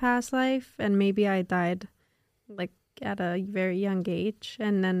kid in a past life, and maybe I died like at a very young age,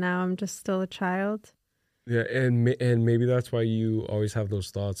 and then now I'm just still a child. Yeah, and maybe that's why you always have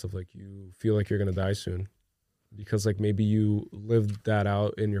those thoughts of like you feel like you're gonna die soon, because like maybe you lived that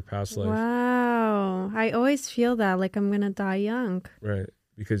out in your past life. Wow, I always feel that like I'm gonna die young. Right,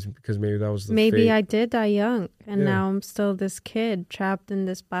 because maybe that was the maybe fate. I did die young, and now I'm still this kid trapped in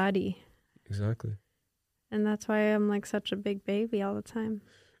this body. Exactly. And that's why I'm like such a big baby all the time.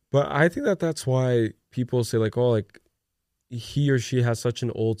 But I think that's why people say like, oh, like he or she has such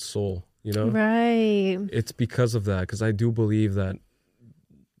an old soul, you know? Right. It's because of that. Because I do believe that,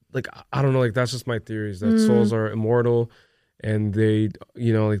 like, I don't know, like that's just my theories, that souls are immortal and they,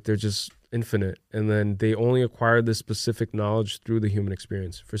 you know, like they're just infinite, and then they only acquired this specific knowledge through the human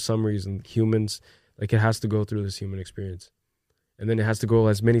experience. For some reason, humans, like, it has to go through this human experience, and then it has to go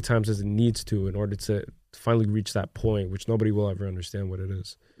as many times as it needs to in order to finally reach that point, which nobody will ever understand what it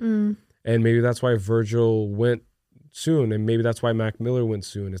is. And maybe that's why Virgil went soon, and maybe that's why Mac Miller went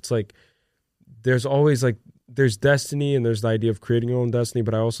soon. It's like there's always like there's destiny, and there's the idea of creating your own destiny,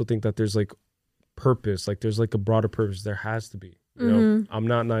 but I also think that there's like purpose, like there's like a broader purpose. There has to be. You know, I'm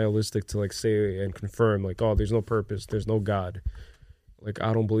not nihilistic to like say and confirm like, oh, there's no purpose, there's no God. Like,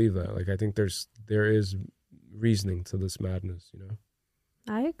 I don't believe that. Like, I think there is reasoning to this madness, you know?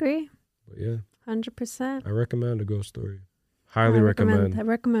 I agree. But yeah. 100%. I recommend A Ghost Story. Highly recommend. I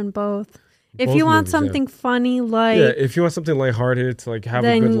recommend both. Both if you want movies, something funny, like... Yeah, if you want something lighthearted to like have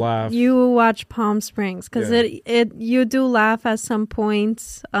a good laugh. You watch Palm Springs, because you do laugh at some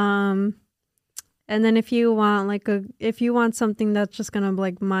points. And then if you want something that's just gonna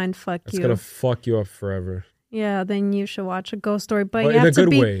like mind fuck you, it's gonna fuck you up forever. Yeah, then you should watch A Ghost Story. But in you have a to good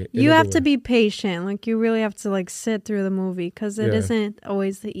be way. You have to be patient. Like, you really have to like sit through the movie, because it isn't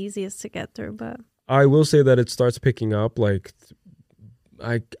always the easiest to get through. But I will say that it starts picking up like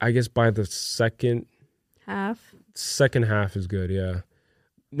I guess by the second half. Second half is good, yeah.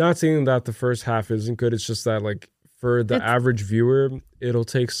 Not saying that the first half isn't good. It's just that like for the average viewer, it'll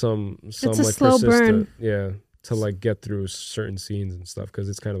take some it's a like slow persistent, burn. to like get through certain scenes and stuff, because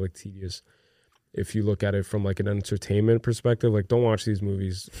it's kind of like tedious. If you look at it from like an entertainment perspective, like, don't watch these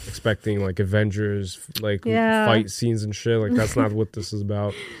movies expecting like Avengers, like fight scenes and shit. Like, that's not what this is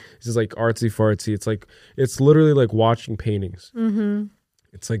about. This is like artsy fartsy. It's like, it's literally like watching paintings.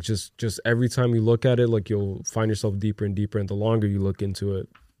 It's like just every time you look at it, like, you'll find yourself deeper and deeper, and the longer you look into it,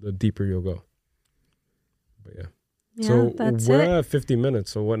 the deeper you'll go. But yeah, so we're at 50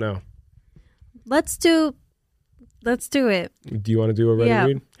 minutes. So what now? Let's do it. Do you want to do a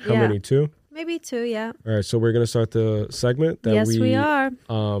ready read? How many? 2? Maybe 2, yeah. All right, so we're gonna start the segment that we are.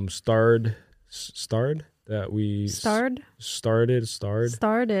 Started. Starred is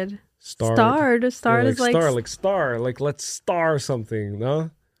like star, like let's star something, no?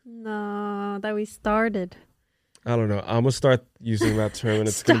 No, that we started. I don't know. I'm gonna start using that term, and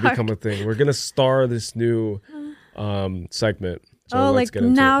it's gonna become a thing. We're gonna star this new segment. So let's get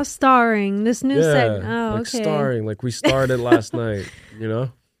into now it. Starring this new segment. Oh, like okay. Starring, like we started last night, you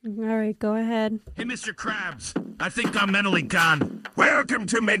know? All right, go ahead. Hey, Mr. Krabs, I think I'm mentally gone. Welcome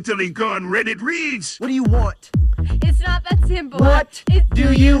to Mentally Gone Reddit Reads. What do you want? It's not that simple. What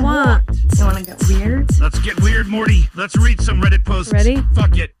do you want? You want to get weird? Let's get weird, Morty. Let's read some Reddit posts. Ready?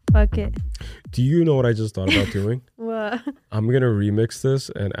 Fuck it. Fuck it. Do you know what I just thought about doing? What? I'm gonna remix this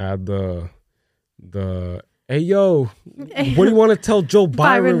and add the hey yo, what do you want to tell Joe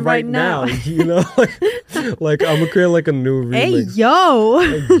Byron right now? You know, like I'm gonna create like a new remix. Hey yo.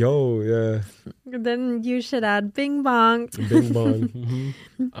 Hey yo, yeah. Then you should add Bing Bong. Bing Bong.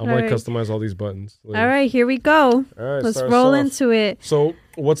 I'm like customize all these buttons. Like, all right, here we go. All right, let's roll into it. So,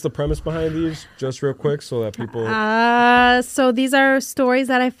 what's the premise behind these? Just real quick, so that people. So these are stories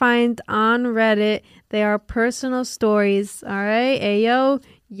that I find on Reddit. They are personal stories. All right, ayo,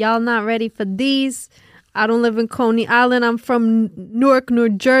 y'all not ready for these? I don't live in Coney Island. I'm from Newark, New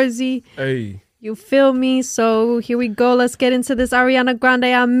Jersey. Hey. You feel me? So here we go. Let's get into this. Ariana Grande,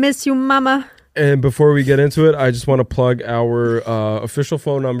 I miss you, mama. And before we get into it, I just want to plug our official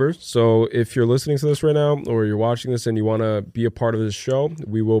phone numbers. So if you're listening to this right now, or you're watching this and you want to be a part of this show,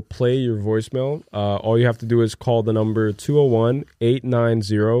 we will play your voicemail. All you have to do is call the number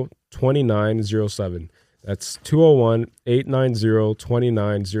 201-890-2907. That's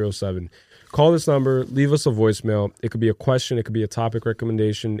 201-890-2907. Call this number, leave us a voicemail. It could be a question, it could be a topic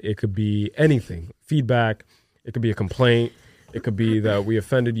recommendation, it could be anything. Feedback, it could be a complaint, it could be that we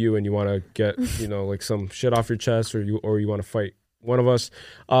offended you and you want to get, like some shit off your chest, or you want to fight one of us.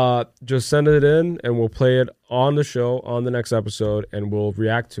 Just send it in and we'll play it on the show on the next episode, and we'll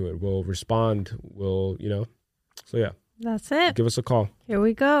react to it. We'll respond. So yeah. That's it. Give us a call. Here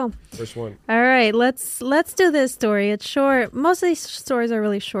we go. First one. All right, let's do this story. It's short. Most of these stories are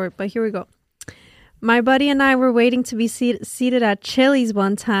really short, but here we go. My buddy and I were waiting to be seated at Chili's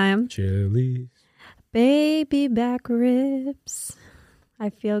one time. Chili's. Baby back ribs. I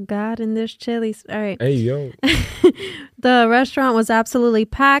feel God in this Chili's. All right. Hey, yo. The restaurant was absolutely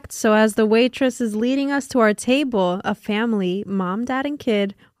packed, so as the waitress is leading us to our table, a family, mom, dad, and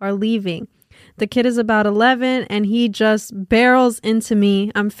kid, are leaving. The kid is about 11, and he just barrels into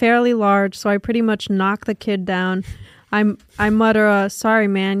me. I'm fairly large, so I pretty much knock the kid down. I mutter, sorry,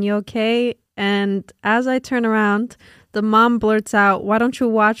 man, you okay? And as I turn around, the mom blurts out, why don't you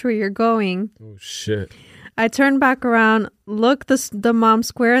watch where you're going? Oh, shit. I turn back around, look the mom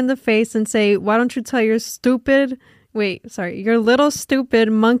square in the face and say, why don't you tell your little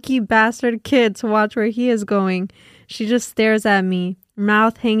stupid monkey bastard kid to watch where he is going. She just stares at me,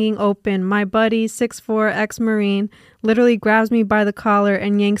 mouth hanging open. My buddy, 6'4", ex-Marine, literally grabs me by the collar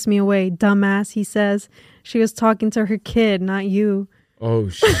and yanks me away. Dumbass, he says. She was talking to her kid, not you. Oh,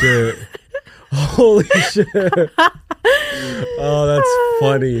 shit. Holy shit. Oh, that's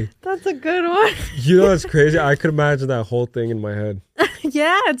funny. That's a good one. You know what's crazy? I could imagine that whole thing in my head.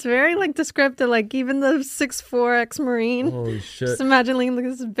 Yeah, it's very like descriptive. Like even the 6'4" ex-Marine. Holy shit. Just imagining like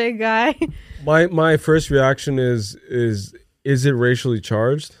this big guy. My first reaction is it racially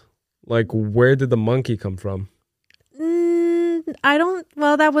charged? Like, where did the monkey come from?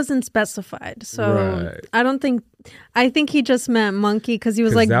 Well, that wasn't specified. So right. I think he just meant monkey because he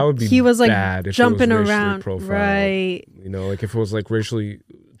was like, that would be he was like bad if jumping it was around. Profiled, right. You know, like if it was like racially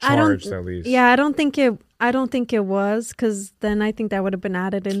charged at least. Yeah, I don't think it was because then I think that would have been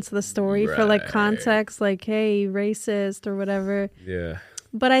added into the story for like context, like, hey, racist or whatever. Yeah.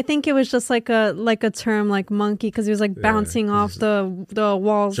 But I think it was just like a term like monkey because he was like bouncing off the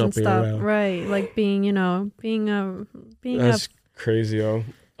walls and stuff. Around. Right. Like being That's crazy, yo.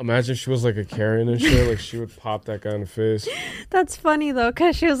 Imagine she was like a Karen and shit. Like she would pop that guy in the face. That's funny though,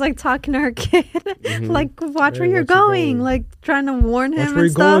 because she was like talking to her kid, like watch where you're going, like trying to warn him. Watch where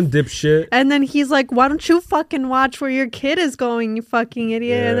you're going, dipshit. And then he's like, "Why don't you fucking watch where your kid is going, you fucking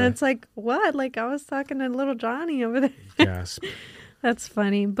idiot?" Yeah. And it's like, what? Like I was talking to little Johnny over there. Gasp. That's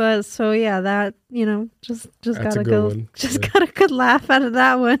funny, but so yeah, that just got a good laugh out of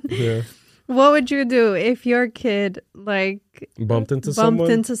that one. Yeah. What would you do if your kid like bumped into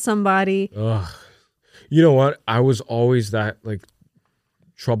somebody? Ugh. You know what? I was always that like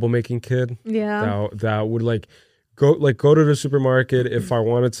troublemaking kid. Yeah. That would like go to the supermarket if I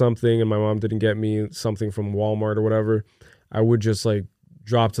wanted something and my mom didn't get me something from Walmart or whatever. I would just like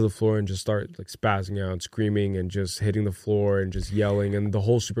drop to the floor and just start like spazzing out and screaming and just hitting the floor and just yelling, and the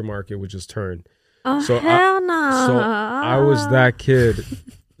whole supermarket would just turn. Oh, hell no. So I was that kid.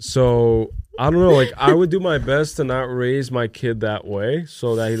 So I don't know, like I would do my best to not raise my kid that way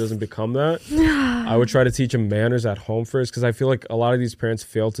so that he doesn't become that. I would try to teach him manners at home first because I feel like a lot of these parents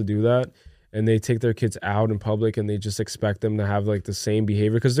fail to do that, and they take their kids out in public and they just expect them to have like the same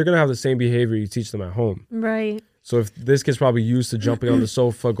behavior because they're going to have the same behavior you teach them at home. Right. So if this kid's probably used to jumping on the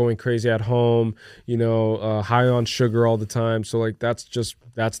sofa, going crazy at home, high on sugar all the time. So like that's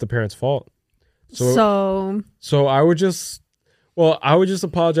the parent's fault. So I would just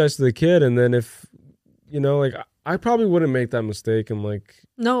apologize to the kid, and then if I probably wouldn't make that mistake and like.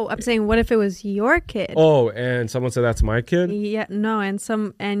 No, I'm saying what if it was your kid? Oh, and someone said that's my kid? Yeah, no,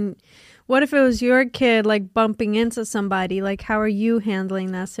 and what if it was your kid like bumping into somebody? Like how are you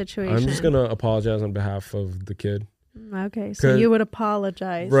handling that situation? I'm just going to apologize on behalf of the kid. Okay, so you would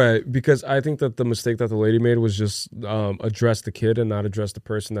apologize. Right, because I think that the mistake that the lady made was just address the kid and not address the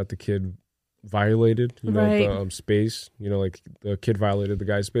person that the kid violated, the space, like the kid violated the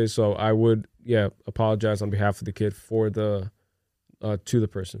guy's space. So I would, apologize on behalf of the kid for to the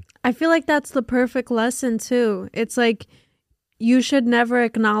person. I feel like that's the perfect lesson too. It's like you should never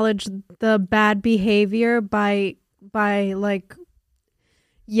acknowledge the bad behavior by like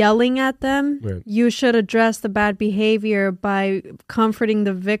yelling at them. Right. You should address the bad behavior by comforting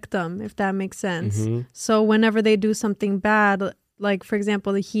the victim, if that makes sense. Mm-hmm. So whenever they do something bad, like, for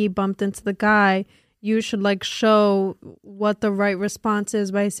example, he bumped into the guy, you should, like, show what the right response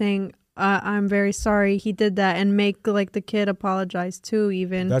is by saying, I'm very sorry he did that, and make, like, the kid apologize, too,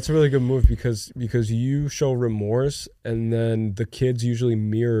 even. That's a really good move because you show remorse, and then the kids usually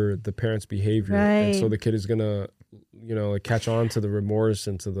mirror the parent's behavior. Right. And so the kid is going to, like, catch on to the remorse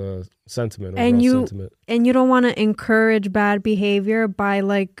and to the sentiment. And you don't want to encourage bad behavior by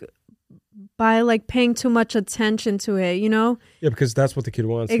paying too much attention to it, Yeah, because that's what the kid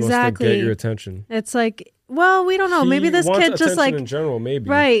wants. Exactly. He wants to get your attention. It's like, well, we don't know. Maybe this kid just like in general, maybe.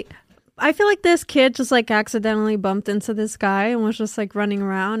 Right. I feel like this kid just like accidentally bumped into this guy and was just like running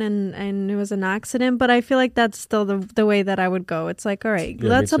around and it was an accident. But I feel like that's still the way that I would go. It's like, all right,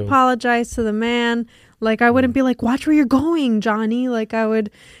 let's apologize to the man. Like, I wouldn't be like, watch where you're going, Johnny. Like, I would,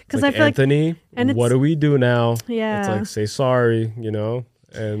 because I feel Anthony, and what do we do now? Yeah. It's like, say sorry,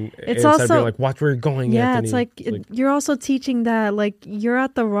 And it's instead also of being like, watch where you're going, Anthony. It's like you're also teaching that, like, you're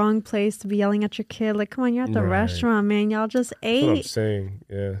at the wrong place to be yelling at your kid. Like, come on, you're at the restaurant, man. Y'all just ate. That's what I'm saying,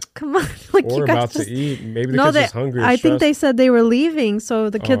 yeah. Come on. Like, or you guys about to eat. Maybe the kid's just hungry. I think they said they were leaving, so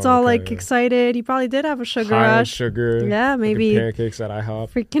the kid's all, like, excited. He probably did have a sugar rush. Sugar. Yeah, maybe. Like pancakes at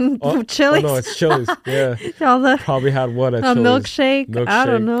IHOP. Freaking Chili's. Oh, no, it's Chili's. Yeah. Probably had what at a Chili's? milkshake. I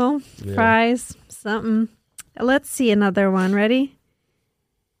don't know. Yeah. Fries. Something. Let's see another one. Ready?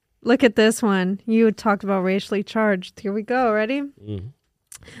 Look at this one. You talked about racially charged. Here we go. Ready?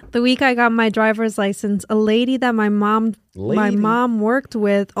 The week I got my driver's license, a lady that my mom worked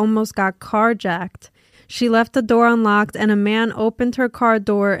with almost got carjacked. She left the door unlocked and a man opened her car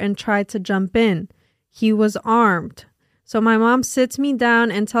door and tried to jump in. He was armed. So my mom sits me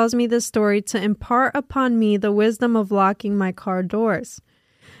down and tells me this story to impart upon me the wisdom of locking my car doors.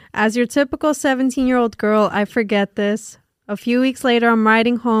 As your typical 17-year-old girl, I forget this. A few weeks later, I'm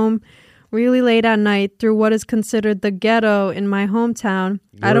riding home really late at night through what is considered the ghetto in my hometown.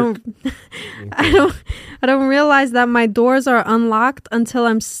 I don't realize that my doors are unlocked until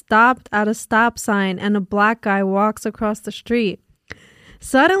I'm stopped at a stop sign and a black guy walks across the street.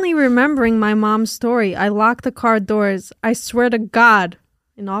 Suddenly remembering my mom's story, I lock the car doors. I swear to God,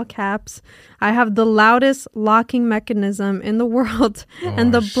 in all caps, I have the loudest locking mechanism in the world.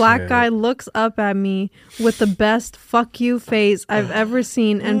 And the black guy looks up at me with the best fuck you face I've ever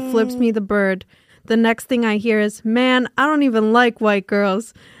seen and flips me the bird. The next thing I hear is, man, I don't even like white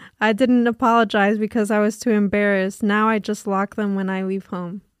girls. I didn't apologize because I was too embarrassed. Now I just lock them when I leave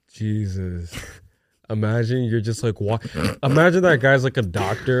home. Jesus. Imagine you're just like, imagine that guy's like a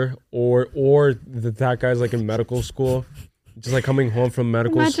doctor or that guy's like in medical school. Just like coming home from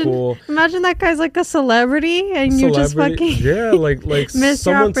medical school. Imagine that guy's like a celebrity and you just fucking like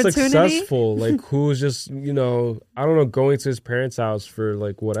someone successful, like Mm-hmm. who's just, I don't know, going to his parents' house for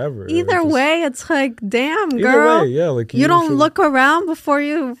like whatever. Either way, it's like, damn, girl. Like you don't look around before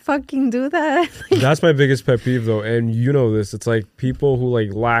you fucking do that. That's my biggest pet peeve though, and you know this. It's like people who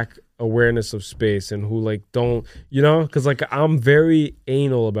like lack awareness of space and who like don't, because like I'm very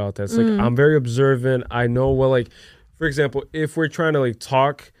anal about that. It's like I'm very observant. I know what like. For example, if we're trying to like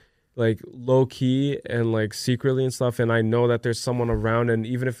talk like low key and like secretly and stuff, and I know that there's someone around, and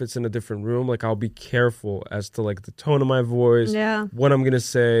even if it's in a different room, like I'll be careful as to like the tone of my voice, what I'm gonna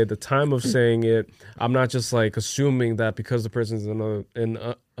say, the time of saying it. I'm not just like assuming that because the person's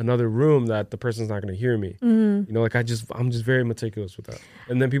in another room that the person's not gonna hear me. Like I'm just very meticulous with that.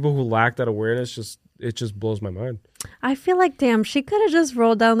 And then people who lack that awareness, it just blows my mind. I feel like, damn, she could have just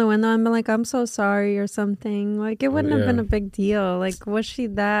rolled down the window and been like, I'm so sorry or something. Like, it wouldn't have been a big deal. Like, was she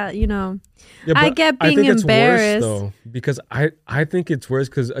that, Yeah, I get being embarrassed. It's worse, though, because I think it's worse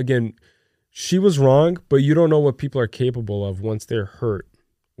because, again, she was wrong, but you don't know what people are capable of once they're hurt.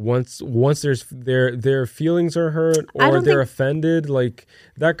 Once their feelings are hurt or they're offended, like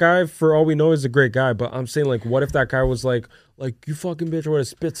that guy, for all we know, is a great guy. But I'm saying, like, what if that guy was like you fucking bitch, or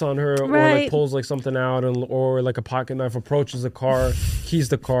spits on her, or like pulls like something out, or like a pocket knife approaches the car, keys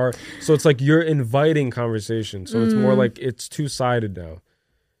the car. So it's like you're inviting conversation. So it's more like it's two-sided now.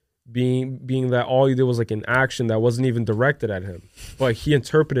 Being that all you did was like an action that wasn't even directed at him, but he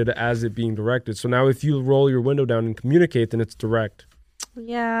interpreted it as it being directed. So now if you roll your window down and communicate, then it's direct.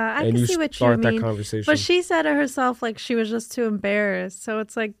 Yeah, I and can see what you start mean. That conversation. But she said it herself, like she was just too embarrassed. So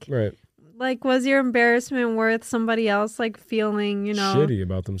it's like, like, was your embarrassment worth somebody else like feeling, shitty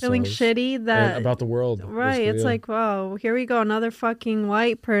about themselves, feeling shitty that and about the world, right? It's like, whoa, here we go, another fucking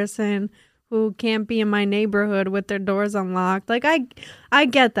white person who can't be in my neighborhood with their doors unlocked. Like I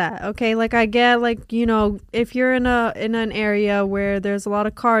get that, okay? Like I get, like, if you're in an area where there's a lot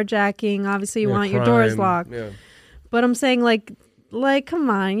of carjacking, obviously you want crime, your doors locked. Yeah. But I'm saying, like, come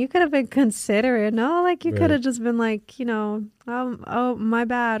on, you could have been considerate. No, like you could have just been like, oh, my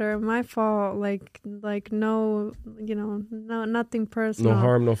bad or my fault. Like no, no, nothing personal. No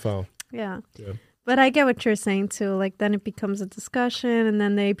harm, no foul. Yeah. But I get what you're saying too. Like then it becomes a discussion, and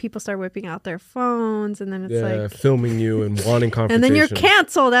then people start whipping out their phones, and then it's like filming you and wanting confrontation. And then you're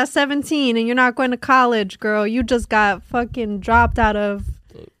canceled at 17, and you're not going to college, girl. You just got fucking dropped out of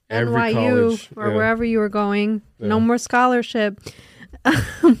every NYU college, or wherever you were going. No more scholarship. Yeah,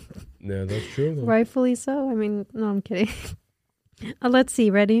 that's true though. Rightfully so. I mean, no, I'm kidding. Let's see.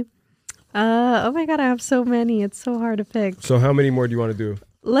 Ready? Oh my God, I have so many. It's so hard to pick. So how many more do you want to do?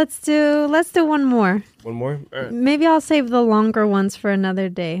 Let's do one more. One more? All right. Maybe I'll save the longer ones for another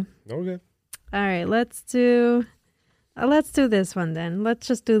day. Okay. All right, let's do this one then. Let's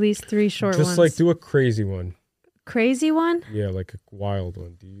just do these 3 short ones. Just like do a crazy one. Crazy one? Yeah, like a wild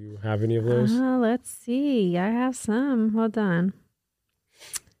one. Do you have any of those? Let's see. I have some. Hold on.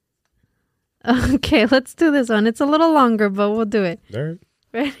 Okay, let's do this one. It's a little longer, but we'll do it. All right.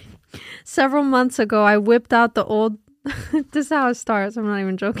 Ready? Several months ago, I whipped out the old... This is how it starts. I'm not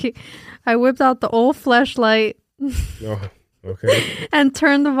even joking. I whipped out the old flashlight. Oh, okay. And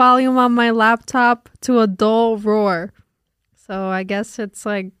turned the volume on my laptop to a dull roar. So I guess it's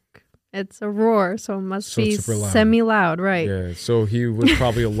like... It's a roar, so it must be semi-loud, right? Yeah, so he was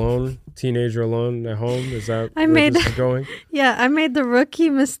probably alone, teenager alone at home? Is that I where made this is going? Yeah, I made the rookie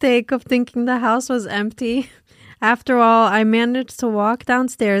mistake of thinking the house was empty. After all, I managed to walk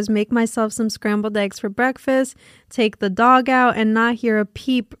downstairs, make myself some scrambled eggs for breakfast, take the dog out, and not hear a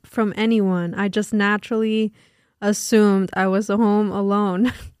peep from anyone. I just naturally assumed I was home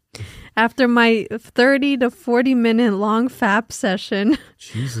alone. After my 30 to 40 minute long FAP session,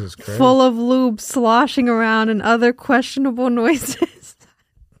 Jesus Christ. full of lube sloshing around and other questionable noises,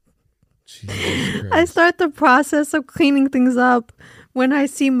 I start the process of cleaning things up when I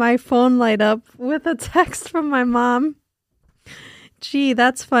see my phone light up with a text from my mom. Gee,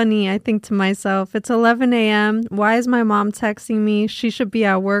 that's funny, I think to myself. It's 11 a.m. Why is my mom texting me? She should be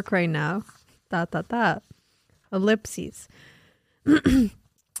at work right now. ... Ellipses.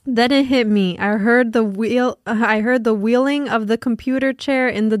 Then it hit me. I heard the wheeling of the computer chair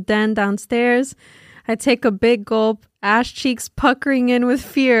in the den downstairs. I take a big gulp, ass cheeks puckering in with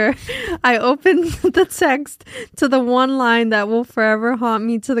fear. I open the text to the one line that will forever haunt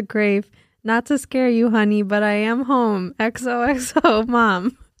me to the grave. Not to scare you, honey, but I am home. XOXO,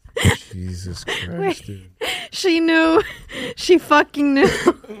 Mom. Jesus Christ, dude. She knew. She fucking knew.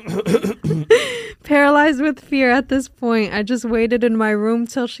 Paralyzed with fear at this point, I just waited in my room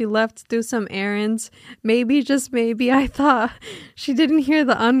till she left to do some errands. Maybe, just maybe, I thought she didn't hear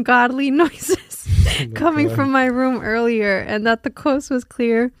the ungodly noises coming from my room earlier and that the coast was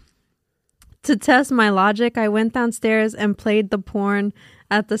clear. To test my logic, I went downstairs and played the porn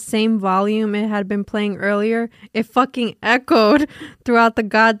at the same volume it had been playing earlier. It fucking echoed throughout the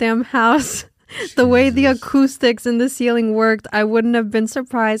goddamn house. The way the acoustics in the ceiling worked, I wouldn't have been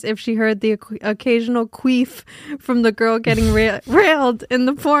surprised if she heard the occasional queef from the girl getting railed in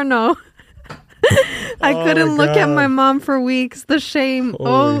the porno. I couldn't look at my mom for weeks. The shame.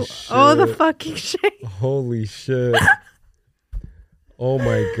 Oh, the fucking shame. Holy shit. Oh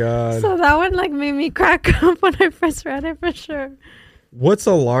my God. So that one like made me crack up when I first read it for sure. What's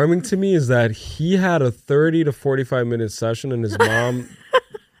alarming to me is that he had a 30 to 45 minute session and his mom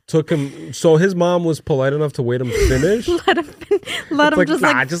took him. So his mom was polite enough to wait him finish. let him just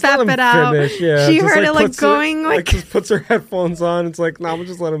let him it out. Finish. Yeah, she just heard it like going like just puts her headphones on. It's like, we'll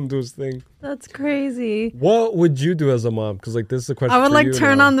just let him do his thing. That's crazy. What would you do as a mom? Because like this is a question. I would for like you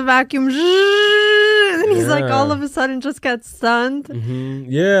turn now. on the vacuum. And then he's like all of a sudden just gets stunned. Mm-hmm.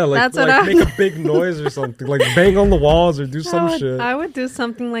 Yeah, like, That's what like I make a big noise or something. Like bang on the walls or do some shit. I would do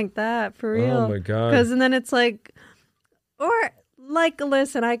something like that for real. Oh my God. Because and then it's like, or like,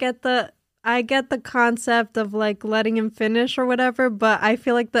 listen, I get the concept of like letting him finish or whatever, but I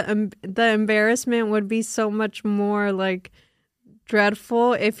feel like the embarrassment would be so much more like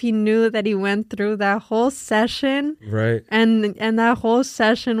dreadful if he knew that he went through that whole session, right? And that whole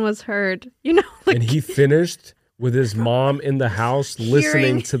session was heard, you know. Like, and he finished with his mom in the house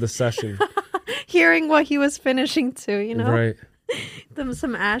listening to the session, hearing what he was finishing to, you know, right?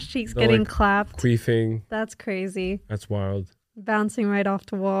 Some ass cheeks They're getting like clapped, queefing. That's crazy. That's wild. Bouncing right off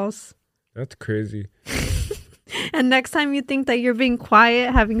the walls. That's crazy. And next time you think that you're being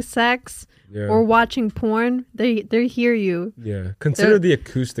quiet, having sex, or watching porn, they hear you. Yeah. Consider the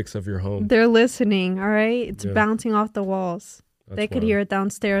acoustics of your home. They're listening, all right? It's bouncing off the walls. They could hear it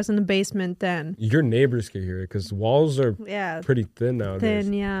downstairs in the basement then. Your neighbors could hear it because walls are pretty thin nowadays.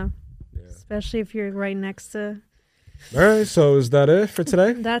 Thin, yeah. Especially if you're right next to... All right, so is that it for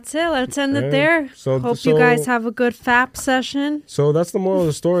today? That's it. Let's end it there. So, Hope you guys have a good FAP session. So that's the moral of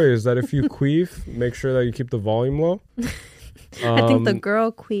the story, is that if you queef, make sure that you keep the volume low. I think the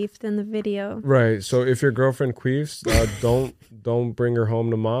girl queefed in the video. Right. So if your girlfriend queefs, don't bring her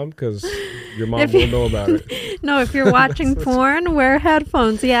home to mom because your mom will know about it. No, if you're watching porn, wear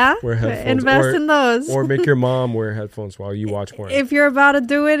headphones, yeah? Wear headphones. Invest in those. Or make your mom wear headphones while you watch porn. If you're about to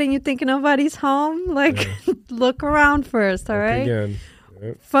do it and you think nobody's home, like, look around first, all right? Again.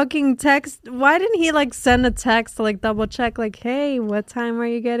 Yep. Fucking text. Why didn't he like send a text to like double check like, hey, what time are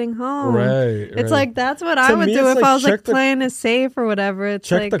you getting home? It's like that's what I would do if I was like playing it safe or whatever. It's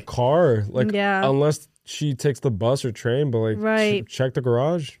check like the car, like unless she takes the bus or train, but like check the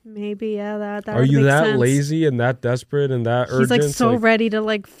garage. Maybe that are you make that sense. lazy and that desperate and that urgent? He's like so ready to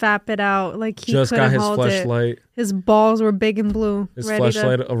like fap it out. Like he just got his hold fleshlight. His balls were big and blue. His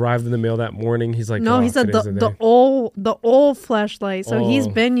fleshlight arrived in the mail that morning. He's like, no, he said the old fleshlight. So he's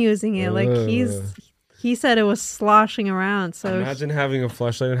been using it. Like he said it was sloshing around. So imagine having a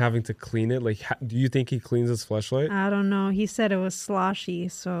fleshlight and having to clean it. Like, do you think he cleans his fleshlight? I don't know. He said it was sloshy.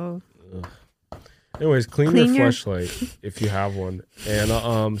 So. Ugh. Anyways, clean your fleshlight if you have one.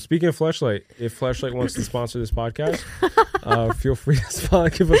 And speaking of fleshlight, if Fleshlight wants to sponsor this podcast, feel free to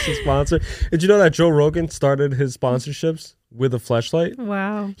give us a sponsor. Did you know that Joe Rogan started his sponsorships with a fleshlight.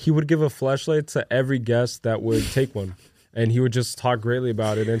 Wow. He would give a fleshlight to every guest that would take one. And he would just talk greatly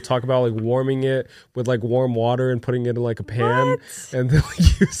about it and talk about like warming it with like warm water and putting it in like a pan and then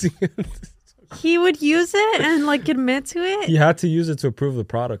like using it. He would use it and like admit to it? He had to use it to approve the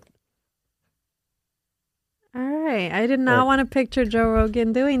product. All right. I did not want to picture Joe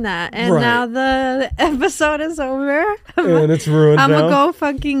Rogan doing that. And now the episode is over. And it's ruined I'm now. going to go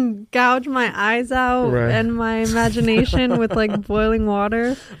fucking gouge my eyes out and my imagination with like boiling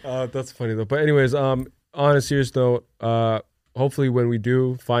water. That's funny though. But anyways, on a serious note, hopefully when we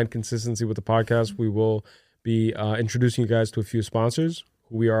do find consistency with the podcast, we will be introducing you guys to a few sponsors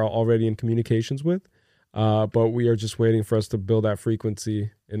who we are already in communications with. But we are just waiting for us to build that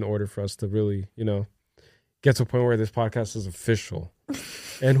frequency in order for us to really, get to a point where this podcast is official.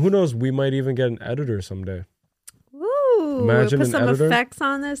 And who knows, we might even get an editor someday. Ooh, Imagine put an some editor. effects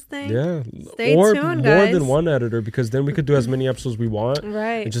on this thing. Yeah. Stay or tuned, more guys. than one editor, because then we could do as many episodes we want.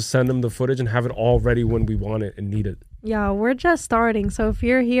 Right. And just send them the footage and have it all ready when we want it and need it. Yeah, we're just starting. So if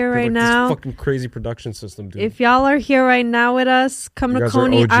you're here right Like now, this fucking crazy production system, dude. if y'all are here right now with us, come You to guys are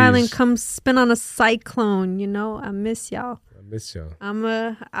Coney OGs. Island. Come spin on a cyclone. I miss y'all. I miss y'all. I'm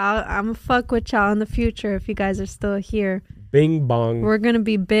a fuck with y'all in the future if you guys are still here. Bing bong. We're gonna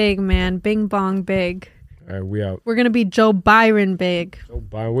be big, man. Bing bong big. All right, we out. We're gonna be Joe Byron big. Joe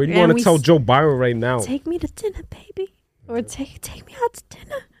Byron. What do you want to tell Joe Byron right now? Take me to dinner, baby. Or take me out to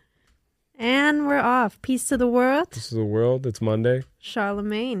dinner. And we're off. Peace to the world. This is the world. It's Monday.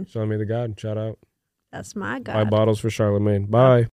 Charlemagne. Charlemagne the God. Shout out. That's my God. 5 bottles for Charlemagne. Bye.